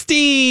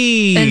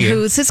 nasty. And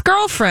who's his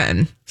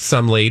girlfriend?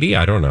 Some lady.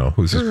 I don't know.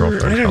 Who's his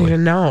girlfriend? I don't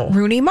even know.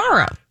 Rooney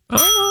Mara.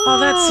 Oh,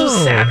 that's so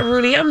sad,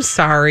 Rooney. I'm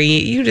sorry.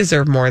 You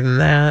deserve more than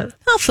that.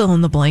 I'll fill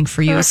in the blank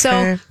for you. Okay.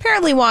 So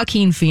apparently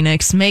Joaquin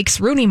Phoenix makes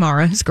Rooney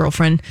Mara, his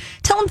girlfriend,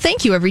 tell him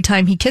thank you every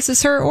time he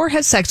kisses her or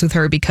has sex with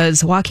her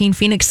because Joaquin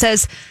Phoenix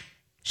says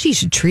she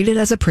should treat it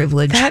as a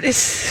privilege. That is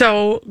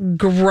so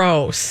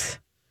gross.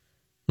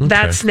 Okay.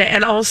 That's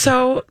and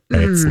also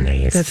That's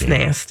nasty. That's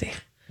nasty.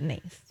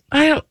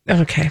 I don't.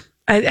 Okay,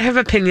 I have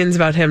opinions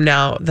about him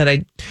now that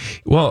I.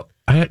 Well,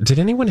 did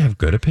anyone have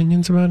good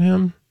opinions about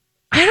him?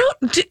 I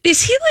don't.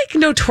 Is he like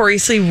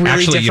notoriously really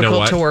Actually, you know difficult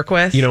what? to work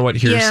with? You know what?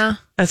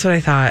 That's what I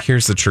thought.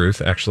 Here's the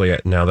truth. Actually,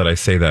 now that I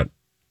say that,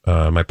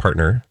 my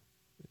partner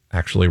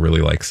actually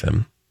really likes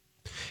him.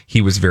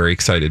 He was very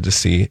excited to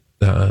see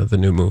the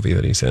new movie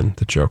that he's in,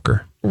 The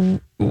Joker.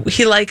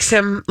 He likes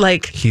him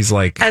he's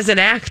like as an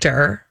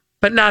actor,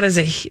 but not as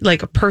a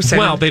person.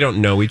 Well, they don't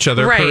know each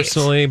other Right.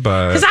 personally,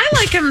 but because I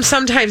like him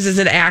sometimes as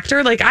an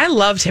actor. Like I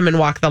loved him in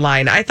Walk the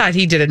Line. I thought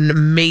he did an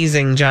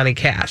amazing Johnny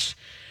Cash.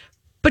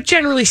 But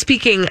generally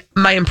speaking,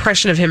 my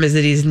impression of him is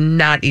that he's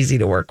not easy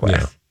to work with.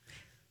 Yeah.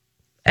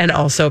 And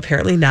also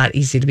apparently not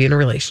easy to be in a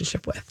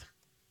relationship with.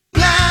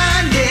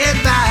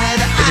 Blinded by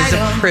the It is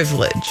item. a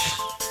privilege.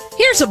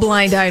 Here's a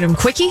blind item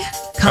quickie.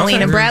 Colleen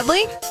Okay. and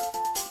Bradley.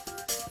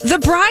 The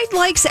bride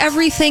likes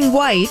everything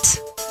white,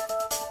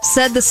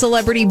 said the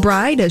celebrity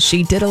bride as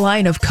she did a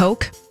line of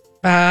Coke.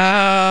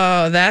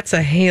 Oh, that's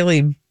a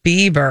Hailey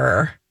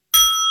Bieber.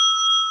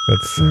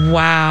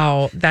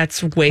 Wow,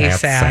 that's way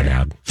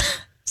sad.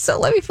 So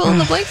let me fill in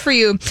the blank for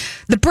you.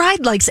 The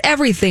bride likes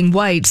everything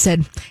white,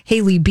 said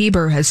Hailey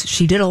Bieber as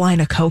she did a line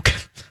of Coke.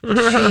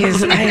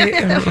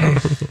 Okay.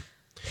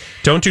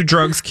 don't do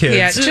drugs, kids.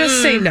 Yeah,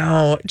 just say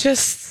no.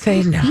 Just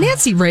say no.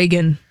 Nancy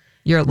Reagan,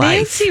 your life.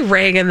 Nancy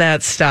Reagan,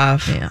 that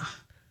stuff. Yeah.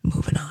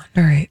 Moving on.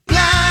 All right.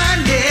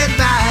 Blinded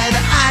by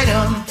the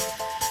item.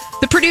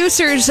 The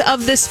producers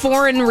of this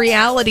foreign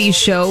reality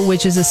show,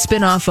 which is a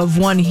spinoff of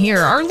One Here,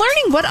 are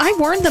learning what I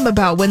warned them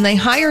about when they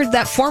hired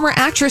that former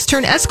actress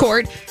turned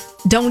escort.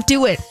 Don't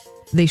do it.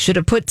 They should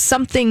have put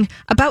something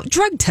about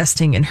drug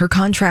testing in her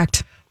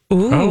contract.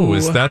 Ooh. Oh,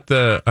 is that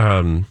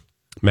the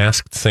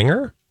Masked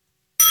Singer?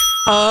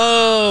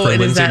 Oh, For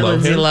and is Lindsay that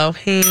Lindsay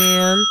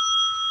Lohan?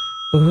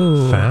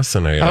 Ooh.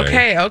 Fascinating.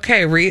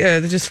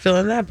 Okay. Just fill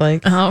in that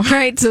blank. All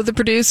right. So the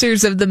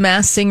producers of The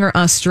Masked Singer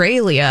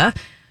Australia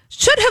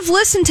should have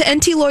listened to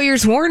NT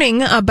Lawyer's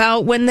warning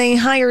about when they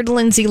hired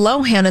Lindsay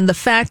Lohan and the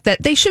fact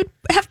that they should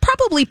have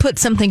probably put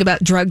something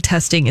about drug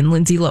testing in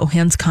Lindsay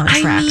Lohan's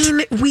contract. I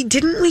mean,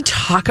 we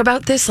talk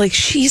about this like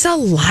she's a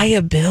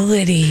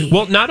liability.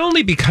 Well, not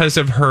only because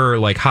of her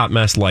like hot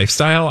mess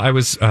lifestyle. I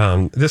was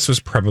this was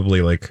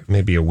probably like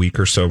maybe a week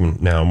or so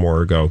now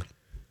more ago,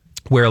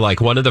 where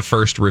like one of the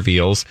first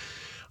reveals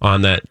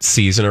on that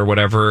season or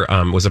whatever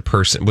was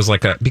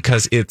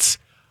because it's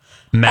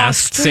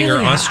Masked Singer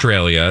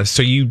Australia.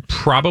 So you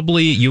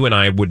and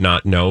I would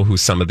not know who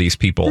some of these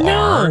people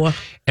are.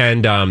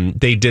 And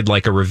they did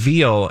like a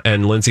reveal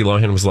and Lindsay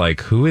Lohan was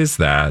like, who is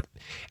that?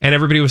 And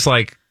everybody was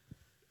like,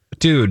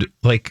 dude,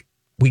 like,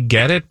 we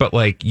get it, but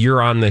like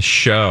you're on this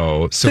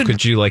show. So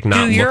could you like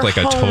not look like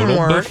a total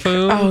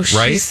buffoon? Oh, she's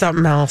right?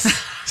 something else.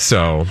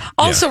 So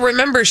also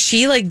remember,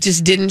 she like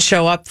just didn't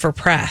show up for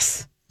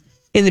press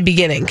in the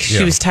beginning.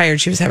 She was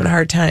tired. She was having a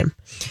hard time.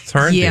 It's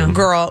hard. Yeah. Dude.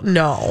 Girl,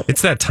 no.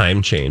 It's that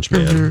time change,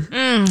 man.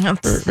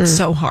 That's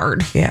so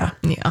hard. Yeah.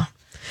 Yeah.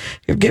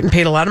 You're getting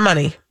paid a lot of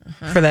money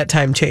for that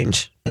time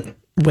change.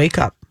 Wake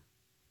up.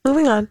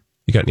 Moving on.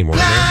 You got any more?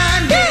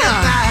 Blinded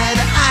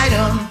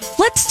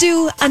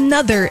do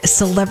another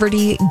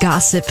celebrity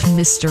gossip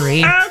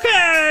mystery.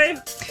 Okay.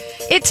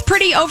 It's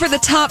pretty over the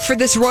top for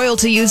this royal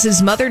to use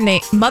his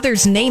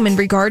mother's name in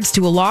regards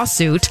to a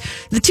lawsuit.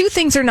 The two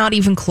things are not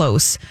even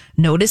close.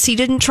 Notice he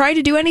didn't try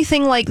to do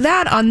anything like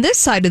that on this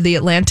side of the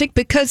Atlantic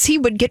because he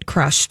would get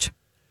crushed.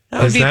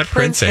 Is that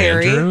Prince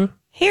Harry? Andrew?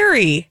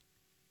 Harry.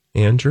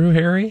 Andrew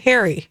Harry?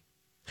 Harry.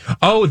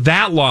 Oh,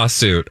 that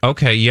lawsuit.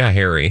 Okay, yeah,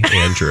 Harry.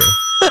 Andrew.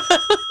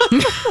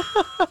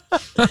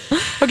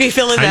 Okay,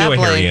 fill in I that knew a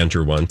blank. Harry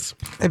Andrew once.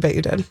 I bet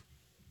you did.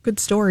 Good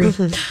story.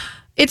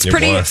 It's It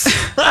pretty. was.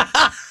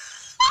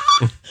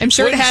 I'm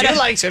sure it Wouldn't had you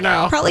like to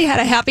know? probably had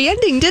a happy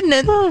ending, didn't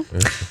it?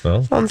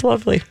 Well, Sounds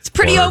lovely. It's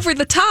pretty over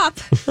the top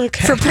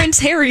for Prince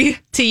Harry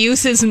to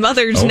use his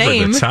mother's over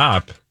name. the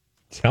top.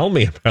 Tell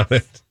me about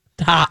it.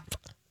 Stop.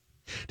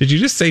 Did you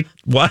just say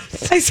what?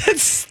 I said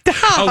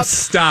stop. Oh,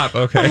 stop.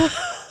 Okay.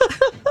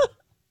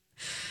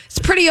 It's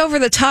pretty over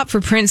the top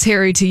for Prince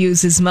Harry to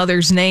use his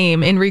mother's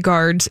name in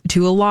regards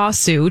to a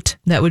lawsuit.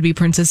 That would be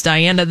Princess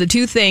Diana. The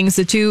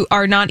two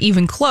are not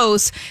even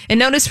close. And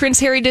notice Prince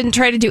Harry didn't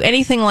try to do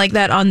anything like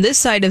that on this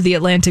side of the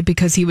Atlantic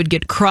because he would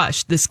get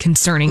crushed. This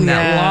concerning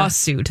that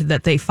lawsuit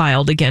that they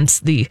filed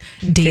against the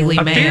Daily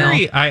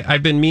Mail.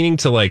 I've been meaning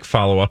to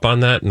follow up on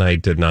that, and I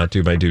did not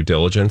do my due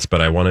diligence, but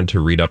I wanted to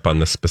read up on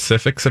the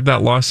specifics of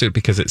that lawsuit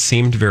because it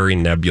seemed very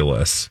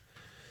nebulous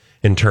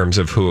in terms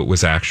of who it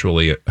was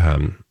actually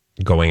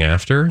going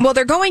after. Well,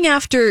 they're going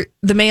after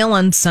the Mail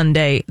on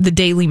Sunday, the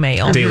Daily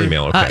Mail. Daily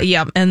Mail, okay.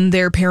 Yeah, and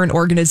their parent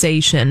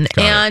organization.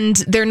 And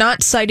they're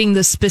not citing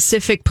the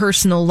specific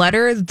personal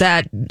letter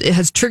that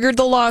has triggered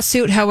the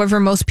lawsuit. However,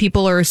 most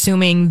people are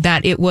assuming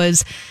that it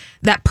was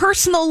that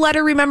personal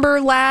letter, remember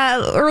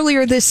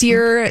earlier this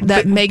year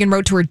that Meghan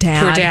wrote to her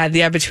dad? Her dad,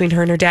 yeah, between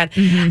her and her dad.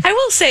 Mm-hmm. I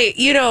will say,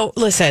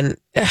 listen,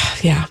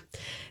 yeah,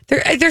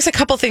 there's a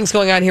couple things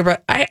going on here,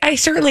 but I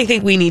certainly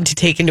think we need to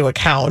take into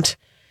account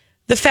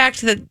the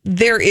fact that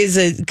there is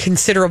a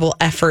considerable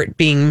effort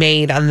being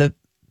made on the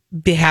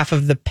behalf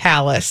of the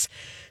palace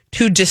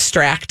to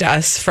distract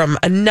us from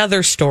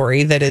another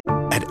story that is.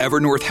 At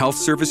Evernorth Health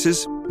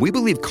Services, we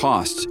believe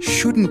costs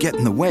shouldn't get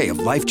in the way of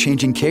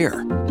life-changing care,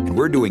 and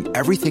we're doing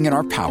everything in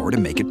our power to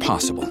make it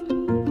possible.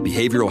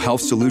 Behavioral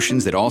health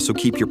solutions that also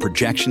keep your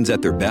projections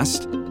at their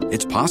best?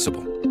 It's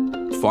possible.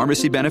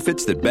 Pharmacy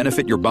benefits that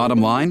benefit your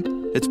bottom line?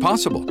 It's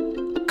possible.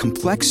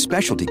 Complex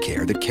specialty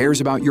care that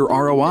cares about your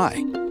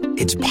ROI?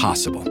 It's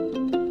possible.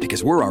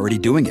 Because we're already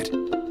doing it.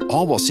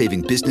 All while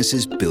saving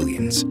businesses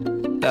billions.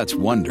 That's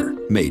Wonder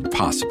made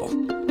possible.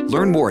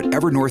 Learn more at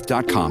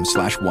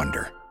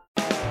evernorth.com/wonder.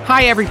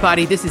 Hi,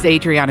 everybody. This is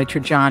Adriana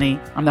Trajani.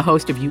 I'm the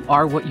host of You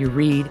Are What You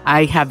Read.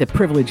 I have the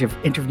privilege of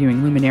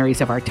interviewing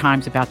luminaries of our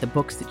times about the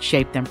books that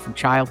shaped them from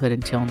childhood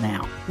until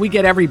now. We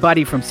get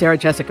everybody from Sarah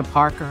Jessica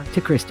Parker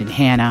to Kristen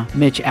Hanna,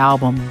 Mitch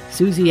Albom,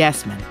 Susie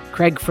Essman,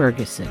 Craig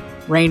Ferguson,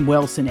 Rainn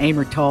Wilson,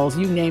 Amor Tolls,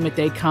 you name it,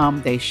 they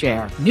come, they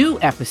share. New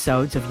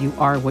episodes of You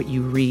Are What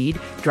You Read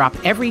drop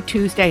every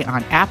Tuesday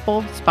on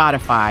Apple,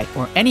 Spotify,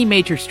 or any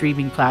major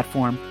streaming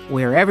platform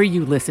wherever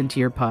you listen to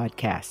your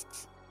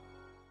podcasts.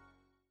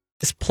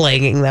 Is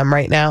plaguing them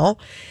right now.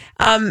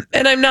 And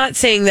I'm not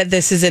saying that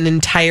this is an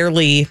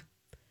entirely,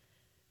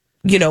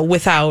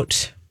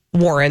 without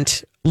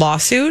warrant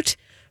lawsuit,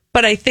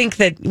 but I think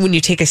that when you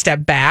take a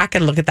step back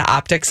and look at the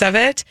optics of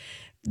it,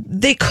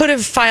 they could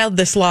have filed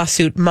this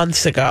lawsuit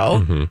months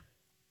ago,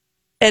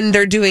 and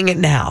they're doing it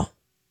now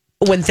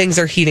when things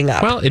are heating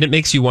up. Well, and it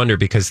makes you wonder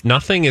because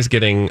nothing is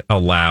getting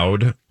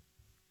allowed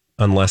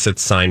unless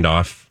it's signed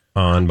off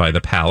on by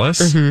the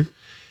palace.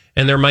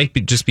 And there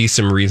might just be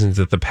some reasons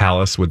that the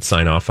palace would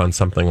sign off on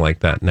something like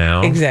that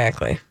now.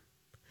 Exactly.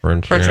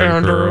 Prince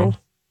Andrew.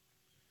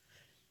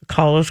 The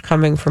call is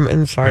coming from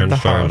inside the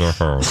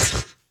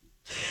house.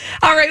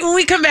 All right, when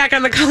we come back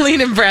on the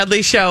Colleen and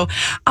Bradley show,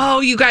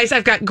 you guys,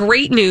 I've got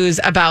great news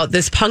about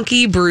this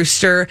Punky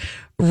Brewster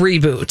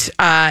reboot.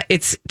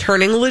 It's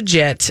turning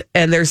legit,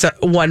 and there's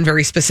one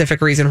very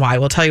specific reason why.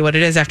 We'll tell you what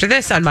it is after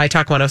this on My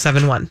Talk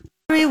 107.1.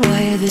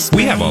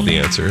 We have all the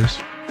answers.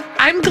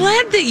 I'm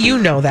glad that you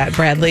know that,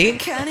 Bradley.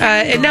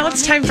 And now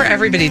it's time for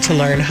everybody to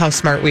learn how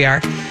smart we are.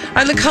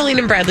 On the Colleen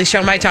and Bradley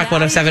Show, My Talk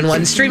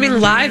 107.1, streaming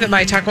live at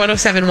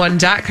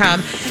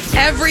MyTalk1071.com.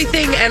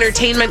 Everything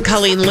Entertainment,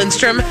 Colleen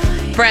Lindstrom,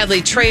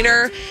 Bradley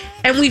Traynor.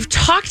 And we've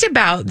talked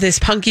about this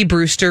Punky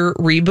Brewster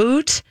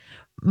reboot,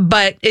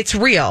 but it's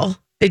real.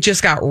 It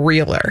just got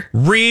realer.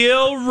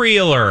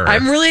 Realer.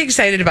 I'm really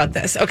excited about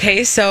this.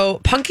 Okay,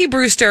 so Punky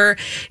Brewster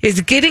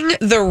is getting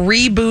the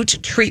reboot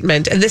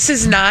treatment. And this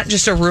is not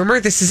just a rumor.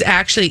 This is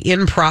actually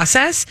in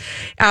process.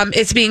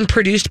 It's being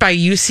produced by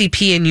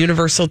UCP and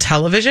Universal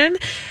Television.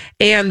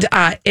 And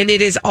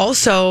it is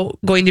also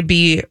going to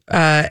be,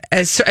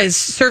 as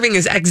serving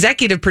as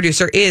executive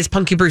producer is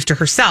Punky Brewster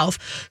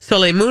herself,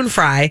 Soleil Moon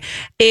Frye.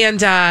 And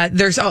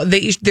there's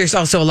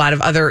also a lot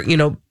of other,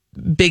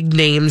 big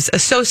names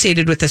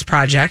associated with this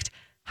project.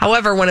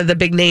 However, one of the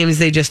big names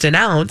they just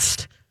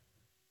announced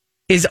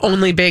is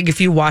only big if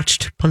you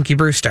watched Punky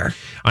Brewster.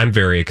 I'm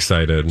very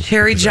excited.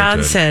 Cherry because I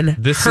did. Johnson,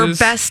 her is-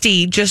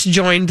 bestie, just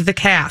joined the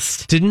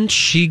cast. Didn't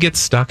she get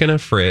stuck in a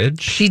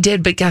fridge? She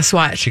did, but guess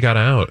what? She got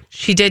out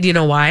She did. You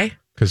know why?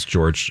 because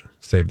George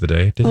saved the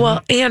day. Didn't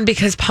Well, and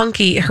because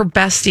Punky, her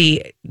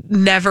bestie,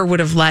 never would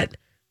have let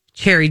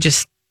Cherry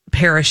just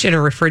perish in a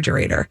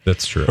refrigerator.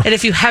 That's true. And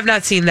if you have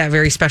not seen that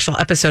very special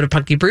episode of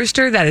Punky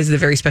Brewster, that is the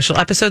very special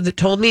episode that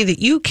told me that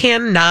you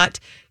cannot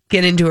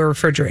get into a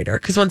refrigerator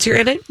because once you're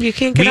in it, you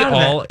can't get out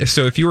of it.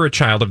 So if you were a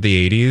child of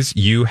the 80s,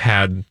 you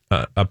had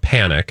a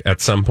panic at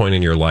some point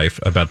in your life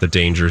about the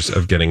dangers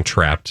of getting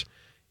trapped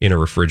in a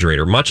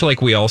refrigerator. Much like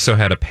we also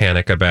had a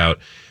panic about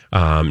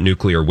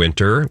nuclear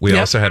winter. We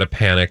also had a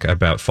panic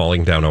about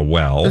falling down a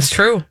well. That's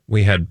true.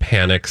 We had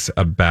panics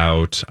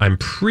about, I'm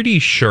pretty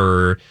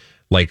sure,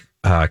 like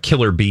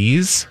killer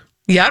bees.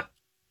 Yep.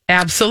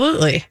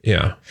 Absolutely.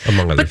 Yeah,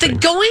 among other But things. the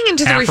going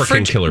into the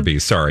African killer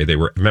bees. Sorry, they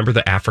were. Remember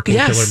the African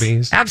killer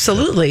bees?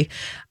 Absolutely.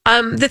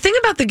 The thing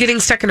about the getting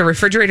stuck in a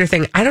refrigerator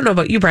thing, I don't know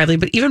about you, Bradley,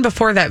 but even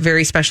before that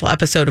very special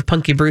episode of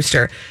Punky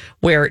Brewster,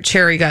 where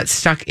Cherry got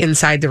stuck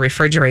inside the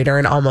refrigerator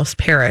and almost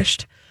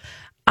perished,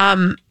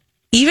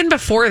 even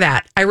before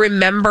that, I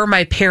remember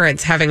my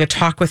parents having a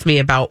talk with me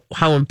about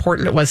how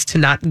important it was to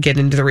not get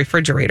into the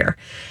refrigerator.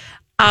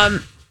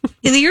 In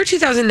the year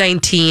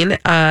 2019,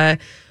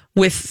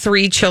 with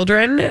 3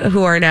 children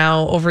who are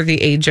now over the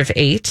age of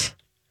 8,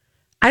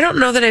 I don't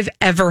know that I've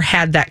ever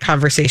had that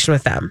conversation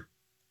with them.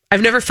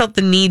 I've never felt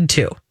the need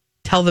to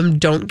tell them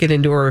don't get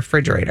into a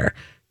refrigerator.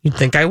 You'd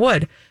think I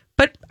would.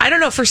 But I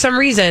don't know, for some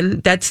reason,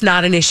 that's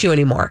not an issue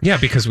anymore. Yeah,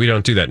 because we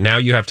don't do that. Now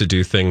you have to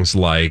do things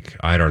like,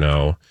 I don't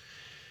know.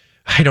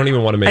 I don't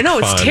even want to make I know,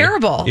 fun. it's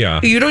terrible. Yeah.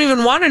 You don't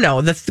even want to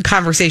know the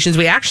conversations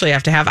we actually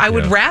have to have. I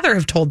would rather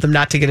have told them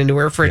not to get into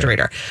a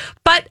refrigerator.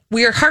 But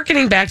we are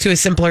hearkening back to a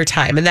simpler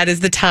time, and that is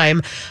the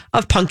time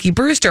of Punky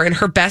Brewster and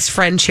her best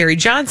friend, Cherry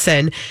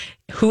Johnson,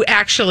 who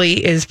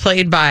actually is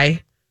played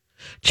by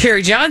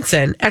Cherry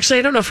Johnson. Actually,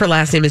 I don't know if her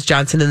last name is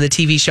Johnson in the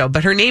TV show,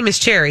 but her name is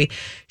Cherry.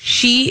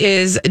 She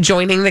is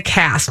joining the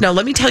cast. Now,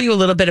 let me tell you a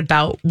little bit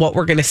about what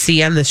we're going to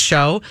see on this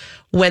show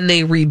when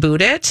they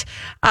reboot it.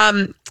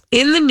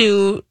 In the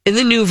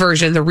new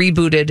version, the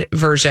rebooted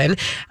version,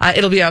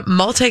 it'll be a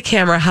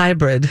multi-camera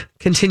hybrid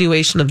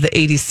continuation of the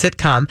 80s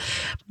sitcom.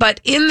 But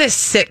in this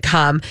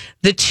sitcom,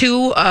 the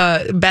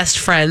 2 best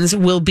friends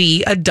will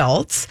be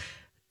adults.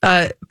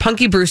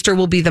 Punky Brewster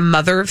will be the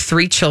mother of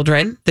 3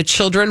 children. The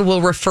children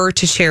will refer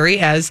to Cherry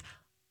as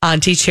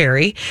Auntie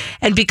Cherry.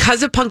 And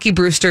because of Punky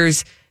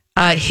Brewster's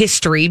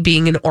history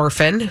being an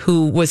orphan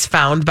who was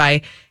found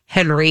by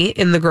Henry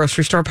in the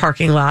grocery store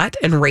parking lot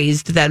and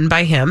raised then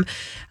by him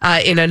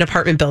in an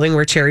apartment building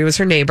where Cherry was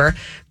her neighbor.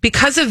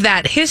 Because of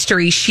that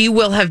history, she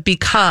will have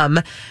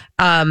become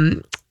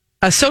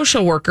a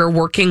social worker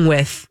working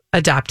with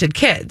adopted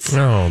kids.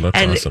 Oh, that's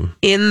and awesome.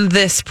 In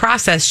this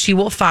process, she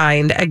will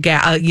find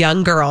a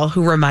young girl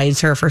who reminds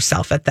her of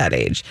herself at that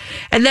age.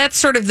 And that's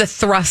sort of the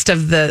thrust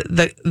of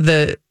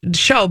the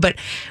show. But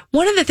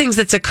one of the things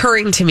that's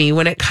occurring to me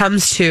when it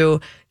comes to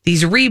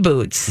these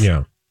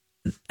reboots,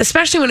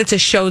 especially when it's a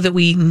show that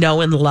we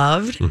know and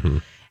loved,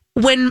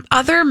 when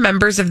other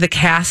members of the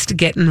cast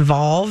get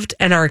involved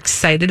and are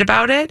excited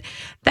about it,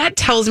 that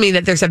tells me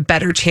that there's a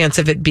better chance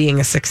of it being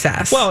a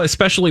success. Well,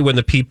 especially when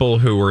the people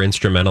who were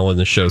instrumental in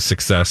the show's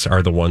success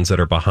are the ones that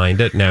are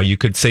behind it. Now, you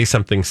could say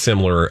something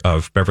similar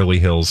of Beverly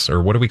Hills,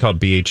 or what do we call it?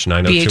 BH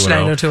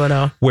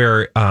 90210.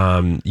 Where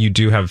you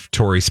do have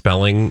Tori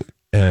Spelling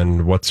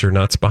and what's her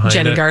nuts behind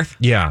Jenny it. Garth.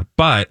 Yeah,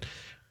 but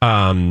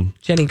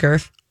Jenny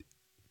Garth.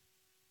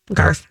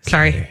 Garth,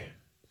 sorry.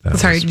 That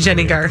was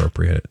Jenny really Garth.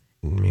 Appropriate.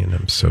 Man,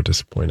 I'm so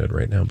disappointed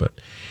right now,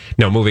 but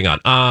no, moving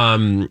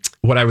on.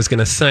 What I was going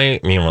to say,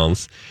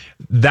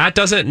 that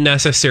doesn't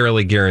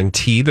necessarily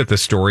guarantee that the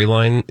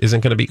storyline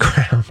isn't going to be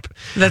crap.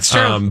 That's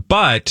true.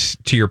 But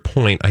to your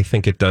point, I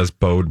think it does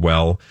bode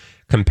well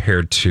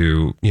compared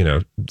to,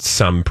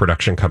 some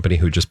production company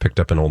who just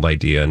picked up an old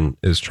idea and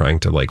is trying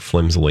to like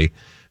flimsily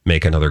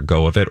make another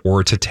go of it,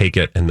 or to take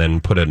it and then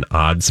put an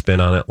odd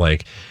spin on it.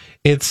 Like,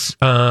 it's,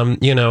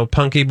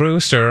 Punky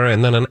Brewster,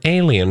 and then an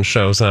alien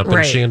shows up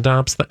and she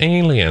adopts the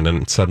alien,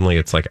 and suddenly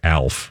it's like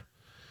Alf,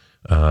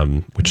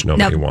 which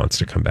nobody wants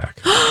to come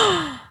back.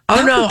 I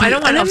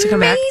don't want Alf to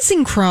come back.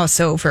 Amazing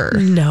crossover.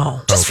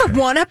 No. Just for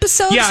one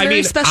episode? Yeah,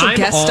 very special I'm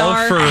guest all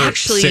star. for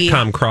Actually,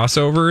 sitcom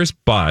crossovers,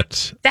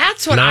 but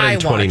that's what not I in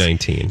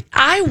 2019. Want.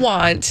 I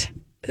want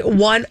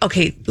one.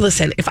 Okay,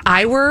 listen, if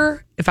I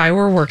were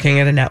working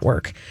at a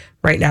network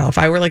right now, if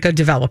I were like a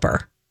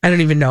developer, I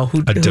don't even know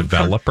who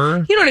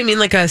developer. You know what I mean?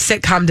 Like a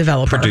sitcom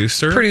developer,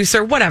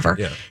 producer, whatever.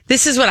 Yeah.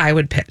 This is what I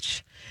would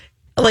pitch: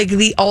 like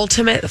the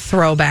ultimate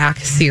throwback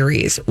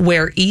series,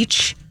 where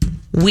each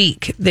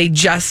week they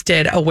just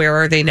did a "Where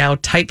Are They Now"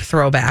 type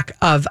throwback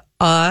of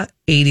a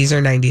 80s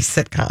or 90s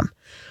sitcom.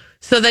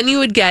 So then you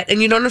would get,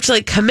 and you don't have to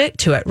like commit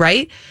to it,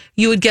 right?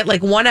 You would get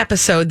like one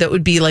episode that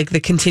would be like the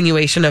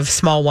continuation of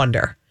Small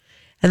Wonder.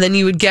 And then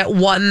you would get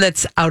one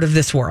that's out of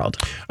this world.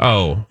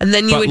 Oh. And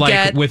then you would like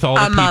get with all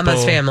a the Mama's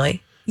people,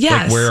 Family.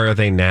 Yes. Like, Where Are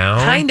They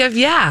Now? Kind of,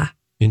 yeah.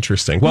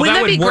 Interesting. Well, Wouldn't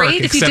that that would be work,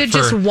 great if you did except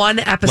just for, one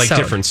episode? like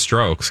different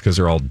strokes because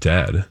they're all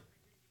dead.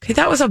 Okay,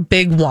 that was a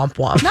big womp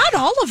womp. Not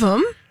all of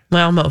them.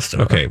 Well, most of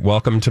them. Okay,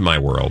 welcome to my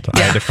world. I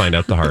had to find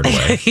out the hard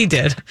way. He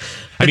did.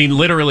 I mean,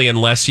 literally,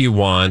 unless you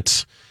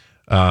want.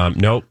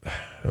 Nope.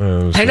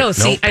 I know.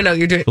 See, I know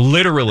you're doing.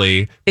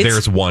 Literally,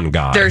 there's one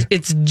guy.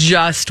 It's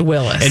just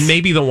Willis, and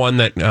maybe the one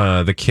that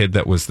the kid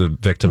that was the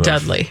victim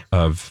Dudley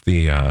of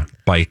the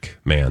bike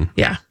man.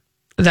 Yeah,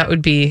 that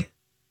would be.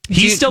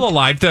 He's still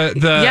alive.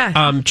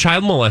 The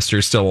child molester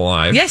is still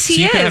alive. Yes, he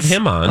so you is. can have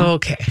him on.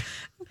 Okay.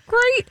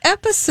 Great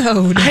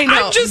episode. I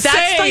know. I'm just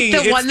that's saying,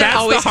 like the one that that's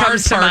always the hard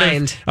comes to part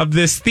mind. of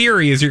this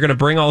theory is you're going to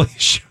bring all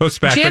these shows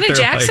back. Janet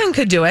Jackson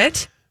could do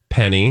it.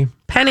 Penny.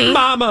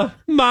 Mama,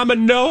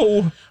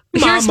 no.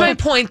 Here's Mama. my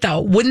point,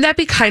 though. Wouldn't that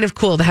be kind of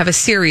cool to have a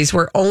series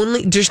where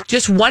only there's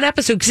just one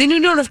episode? Because then you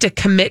don't have to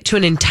commit to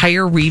an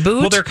entire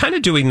reboot. Well, they're kind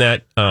of doing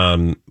that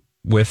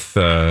with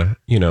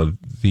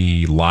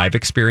the live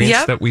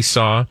experience that we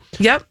saw.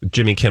 Yep.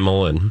 Jimmy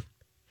Kimmel and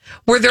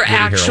where they're Woody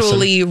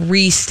actually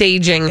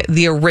restaging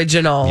the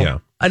original,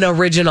 an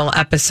original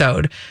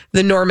episode.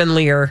 The Norman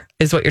Lear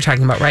is what you're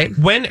talking about, right?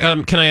 When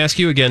can I ask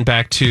you again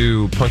back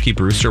to Punky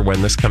Brewster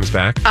when this comes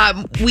back?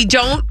 We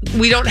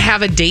don't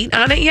have a date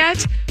on it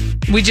yet.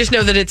 We just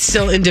know that it's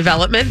still in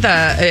development.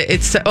 It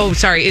is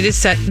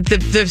set.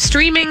 The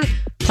streaming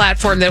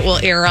platform that it will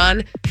air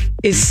on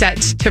is set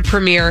to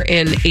premiere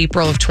in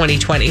April of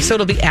 2020. So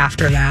it'll be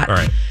after that. All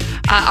right.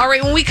 All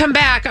right. When we come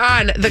back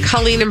on the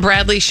Colleen and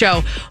Bradley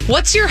show,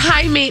 what's your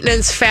high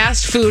maintenance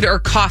fast food or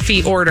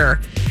coffee order?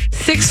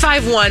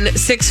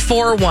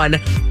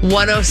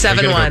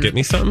 651-641-1071. Go get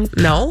me something?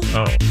 No.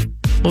 Oh.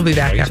 We'll be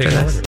back after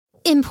this.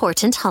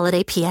 Important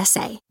holiday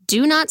PSA.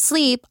 Do not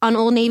sleep on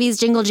Old Navy's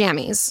Jingle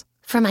Jammies.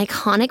 From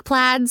iconic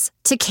plaids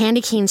to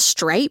candy cane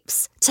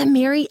stripes to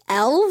merry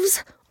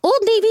elves, Old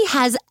Navy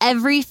has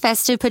every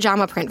festive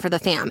pajama print for the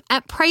fam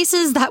at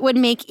prices that would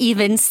make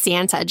even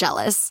Santa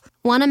jealous.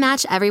 Want to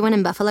match everyone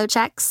in Buffalo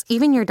checks,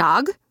 even your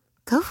dog?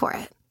 Go for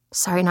it.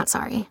 Sorry, not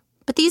sorry.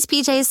 But these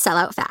PJs sell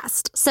out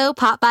fast, so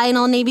pop by an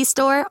Old Navy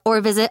store or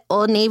visit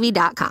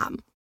oldnavy.com.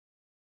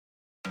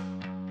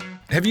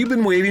 Have you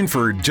been waiting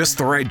for just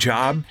the right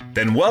job?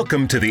 Then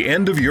welcome to the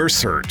end of your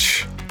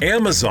search.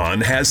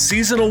 Amazon has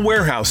seasonal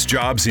warehouse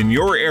jobs in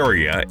your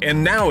area,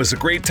 and now is a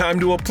great time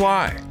to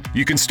apply.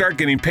 You can start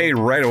getting paid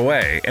right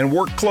away and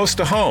work close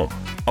to home.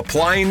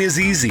 Applying is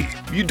easy.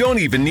 You don't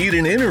even need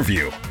an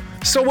interview.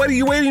 So what are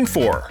you waiting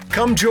for?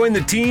 Come join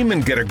the team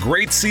and get a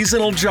great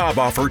seasonal job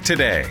offer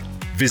today.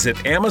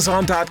 Visit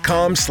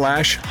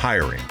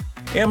Amazon.com/hiring.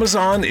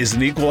 Amazon is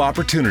an equal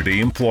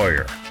opportunity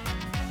employer.